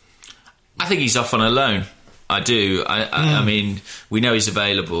Willock. I think he's off on a loan. I do. I mean, we know he's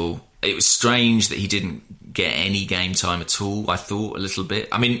available. It was strange that he didn't get any game time at all, I thought, a little bit.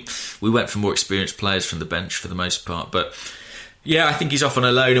 I mean, we went for more experienced players from the bench for the most part, but... Yeah, I think he's off on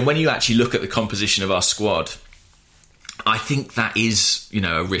a loan. And when you actually look at the composition of our squad, I think that is,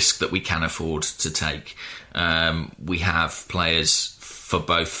 a risk that we can afford to take. We have players for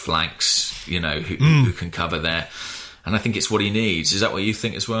both flanks, who can cover there. And I think it's what he needs. Is that what you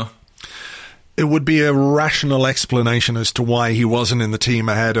think as well? It would be a rational explanation as to why he wasn't in the team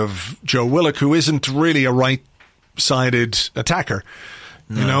ahead of Joe Willock, who isn't really a right-sided attacker.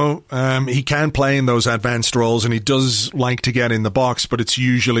 No. He can play in those advanced roles, and he does like to get in the box, but it's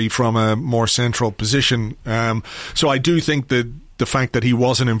usually from a more central position. So I do think that the fact that he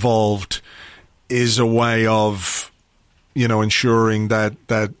wasn't involved is a way of, ensuring that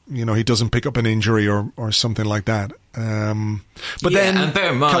he doesn't pick up an injury or something like that. But then and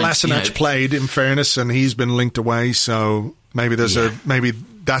bear in mind, Kolasinac played, in fairness, and he's been linked away. So maybe maybe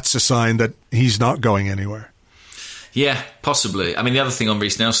that's a sign that he's not going anywhere. Yeah, possibly. I mean, the other thing on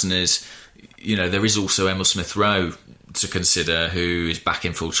Reece Nelson is, there is also Emil Smith-Rowe to consider, who is back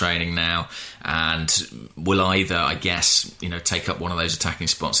in full training now and will either, I guess, take up one of those attacking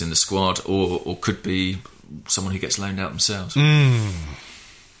spots in the squad or could be someone who gets loaned out themselves.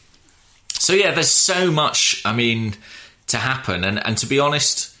 So, yeah, there's so much, to happen. And to be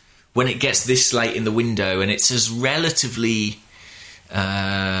honest, when it gets this late in the window and it's as relatively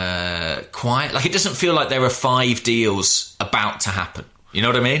quiet, like it doesn't feel like there are 5 deals about to happen. You know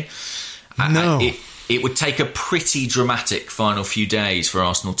what I mean? No. It would take a pretty dramatic final few days for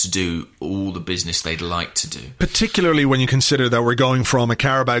Arsenal to do all the business they'd like to do. Particularly when you consider that we're going from a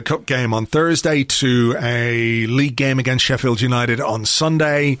Carabao Cup game on Thursday to a league game against Sheffield United on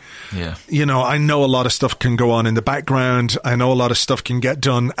Sunday. Yeah. I know a lot of stuff can go on in the background. I know a lot of stuff can get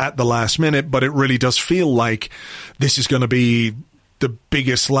done at the last minute, but it really does feel like this is going to be the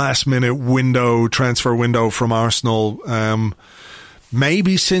biggest last minute transfer window from Arsenal,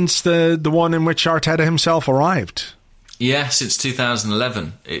 maybe since the one in which Arteta himself arrived. Yeah, since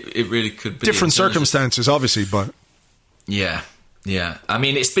 2011. It really could be. Different circumstances, obviously, but... Yeah.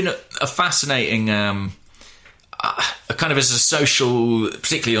 It's been a fascinating... kind of as a social...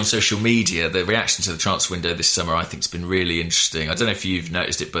 Particularly on social media, the reaction to the transfer window this summer, I think, has been really interesting. I don't know if you've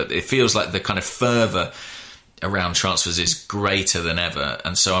noticed it, but it feels like the kind of fervour around transfers is greater than ever.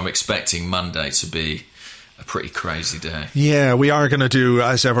 And so I'm expecting Monday to be a pretty crazy day. Yeah, we are going to do,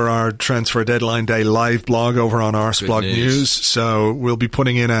 as ever, our transfer deadline day live blog over on Arseblog News. So we'll be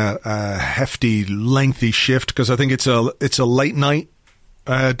putting in a hefty, lengthy shift because I think it's a late night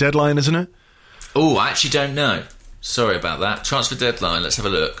deadline, isn't it? Oh, I actually don't know. Sorry about that. Transfer deadline, let's have a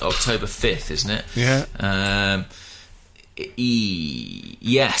look. October 5th, isn't it? Yeah.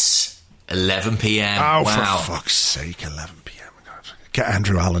 Yes. 11 p.m. Oh, wow. For fuck's sake, 11 p.m. Get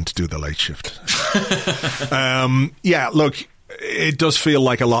Andrew Allen to do the late shift. Yeah, look, it does feel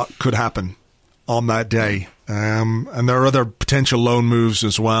like a lot could happen on that day. And there are other potential loan moves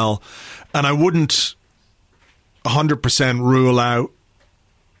as well. And I wouldn't 100% rule out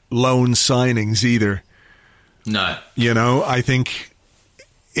loan signings either. No. I think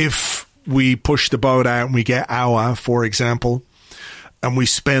if we push the boat out and we get Awa, for example, and we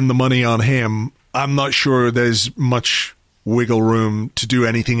spend the money on him, I'm not sure there's much wiggle room to do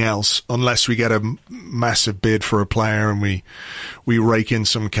anything else unless we get a massive bid for a player and we rake in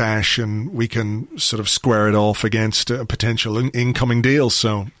some cash and we can sort of square it off against a potential incoming deal.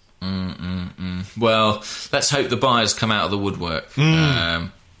 So, Well, let's hope the buyers come out of the woodwork. We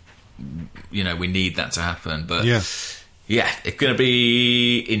need that to happen. But yeah, it's going to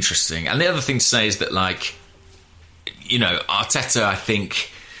be interesting. And the other thing to say is that, Arteta, I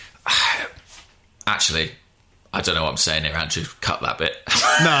think... Actually, I don't know what I'm saying here, Andrew. Cut that bit.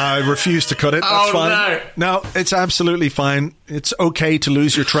 No, I refuse to cut it. That's fine. No, it's absolutely fine. It's okay to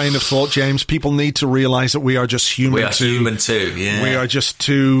lose your train of thought, James. People need to realise that we are just human We are human too, yeah. We are just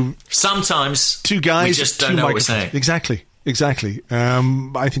two... Sometimes two guys. We just don't know what we're saying. Exactly.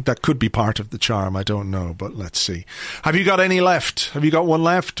 I think that could be part of the charm. I don't know, but let's see. Have you got any left? Have you got one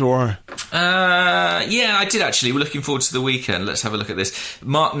left, or...? Yeah, I did actually. We're looking forward to the weekend. Let's have a look at this.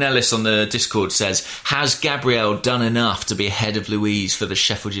 Mark Nellis on the Discord says, has Gabriel done enough to be ahead of Luiz for the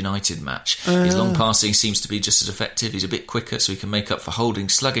Sheffield United match? His long passing seems to be just as effective. He's a bit quicker, so he can make up for holding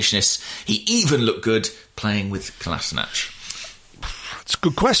sluggishness. He even looked good playing with Kolasinac. It's a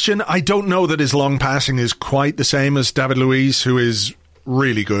good question. I don't know that his long passing is quite the same as David Luiz, who is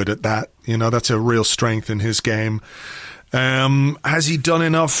really good at that. That's a real strength in his game. Has he done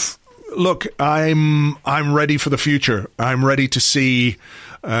enough? Look, I'm ready for the future. I'm ready to see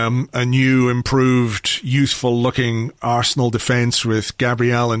a new, improved, youthful-looking Arsenal defence with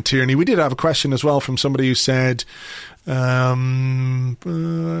Gabriel and Tierney. We did have a question as well from somebody who said...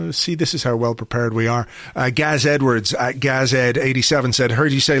 see, this is how well prepared we are. Gaz Edwards at GazEd87 said,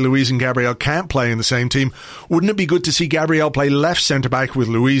 heard you say Luiz and Gabriel can't play in the same team. Wouldn't it be good to see Gabriel play left centre-back with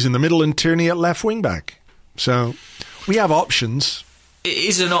Luiz in the middle and Tierney at left wing-back? So, we have options. It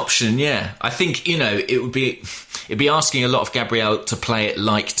is an option, yeah. I think, it'd be asking a lot of Gabriel to play it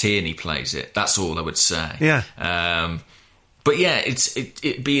like Tierney plays it. That's all I would say. Yeah. But yeah,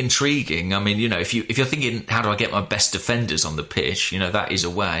 it'd be intriguing. I mean, if you're thinking, how do I get my best defenders on the pitch? That is a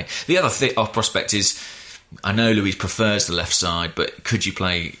way. The other prospect is, I know Luiz prefers the left side, but could you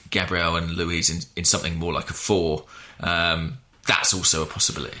play Gabriel and Luiz in something more like a 4? That's also a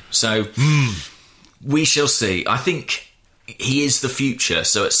possibility. So we shall see. I think he is the future.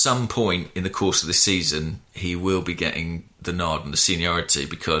 So at some point in the course of this season, he will be getting the nod and the seniority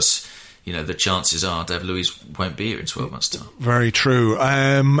because the chances are David Luiz won't be here in 12 months' time. Very true.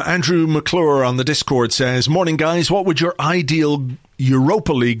 Andrew McClure on the Discord says, morning, guys. What would your ideal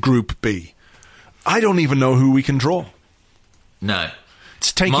Europa League group be? I don't even know who we can draw. No.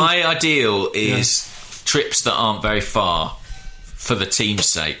 My ideal is trips that aren't very far for the team's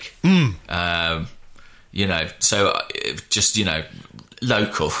sake. So just,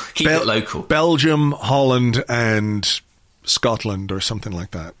 local. Keep it local. Belgium, Holland and Scotland or something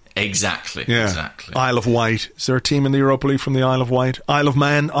like that. Exactly. Isle of Wight. Is there a team in the Europa League from the Isle of Wight? Isle of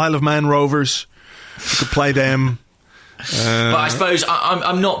Man Rovers. You could play them. But I suppose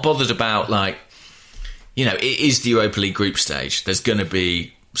I'm not bothered about, it is the Europa League group stage. There's going to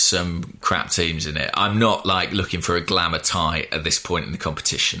be some crap teams in it. I'm not looking for a glamour tie at this point in the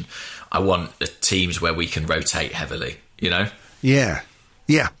competition. I want the teams where we can rotate heavily, Yeah,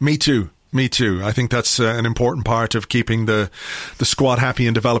 me too. I think that's an important part of keeping the squad happy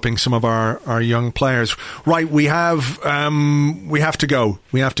and developing some of our young players. Right, we have to go.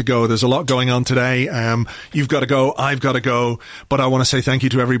 There's a lot going on today. You've got to go. I've got to go. But I want to say thank you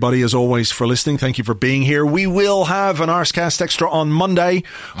to everybody, as always, for listening. Thank you for being here. We will have an Arscast Extra on Monday,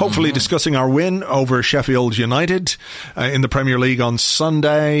 hopefully discussing our win over Sheffield United in the Premier League on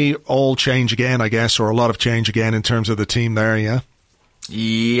Sunday. All change again, I guess, or a lot of change again in terms of the team there, yeah?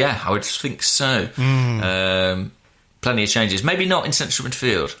 Yeah, I would think so. Plenty of changes. Maybe not in central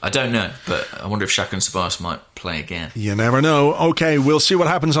midfield. I don't know, but I wonder if Xhaka and Ceballos might play again. You never know. Okay, we'll see what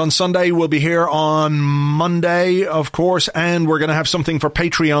happens on Sunday. We'll be here on Monday, of course, and we're going to have something for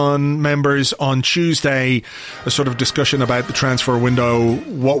Patreon members on Tuesday, a sort of discussion about the transfer window,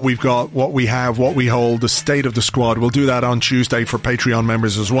 what we've got, what we have, what we hold, the state of the squad. We'll do that on Tuesday for Patreon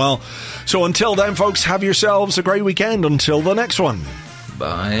members as well. So until then, folks, have yourselves a great weekend. Until the next one.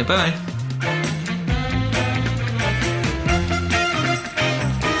 Bye-bye.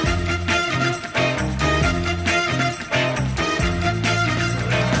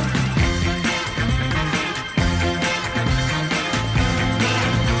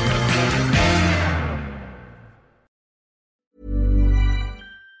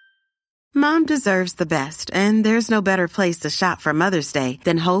 Mom deserves the best, and there's no better place to shop for Mother's Day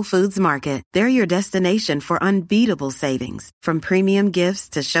than Whole Foods Market. They're your destination for unbeatable savings, from premium gifts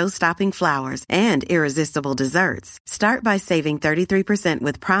to show-stopping flowers and irresistible desserts. Start by saving 33%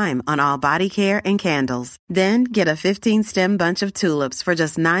 with Prime on all body care and candles. Then get a 15-stem bunch of tulips for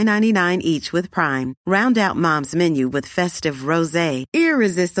just $9.99 each with Prime. Round out Mom's menu with festive rosé,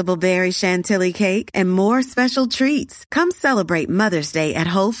 irresistible berry chantilly cake, and more special treats. Come celebrate Mother's Day at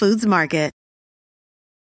Whole Foods Market.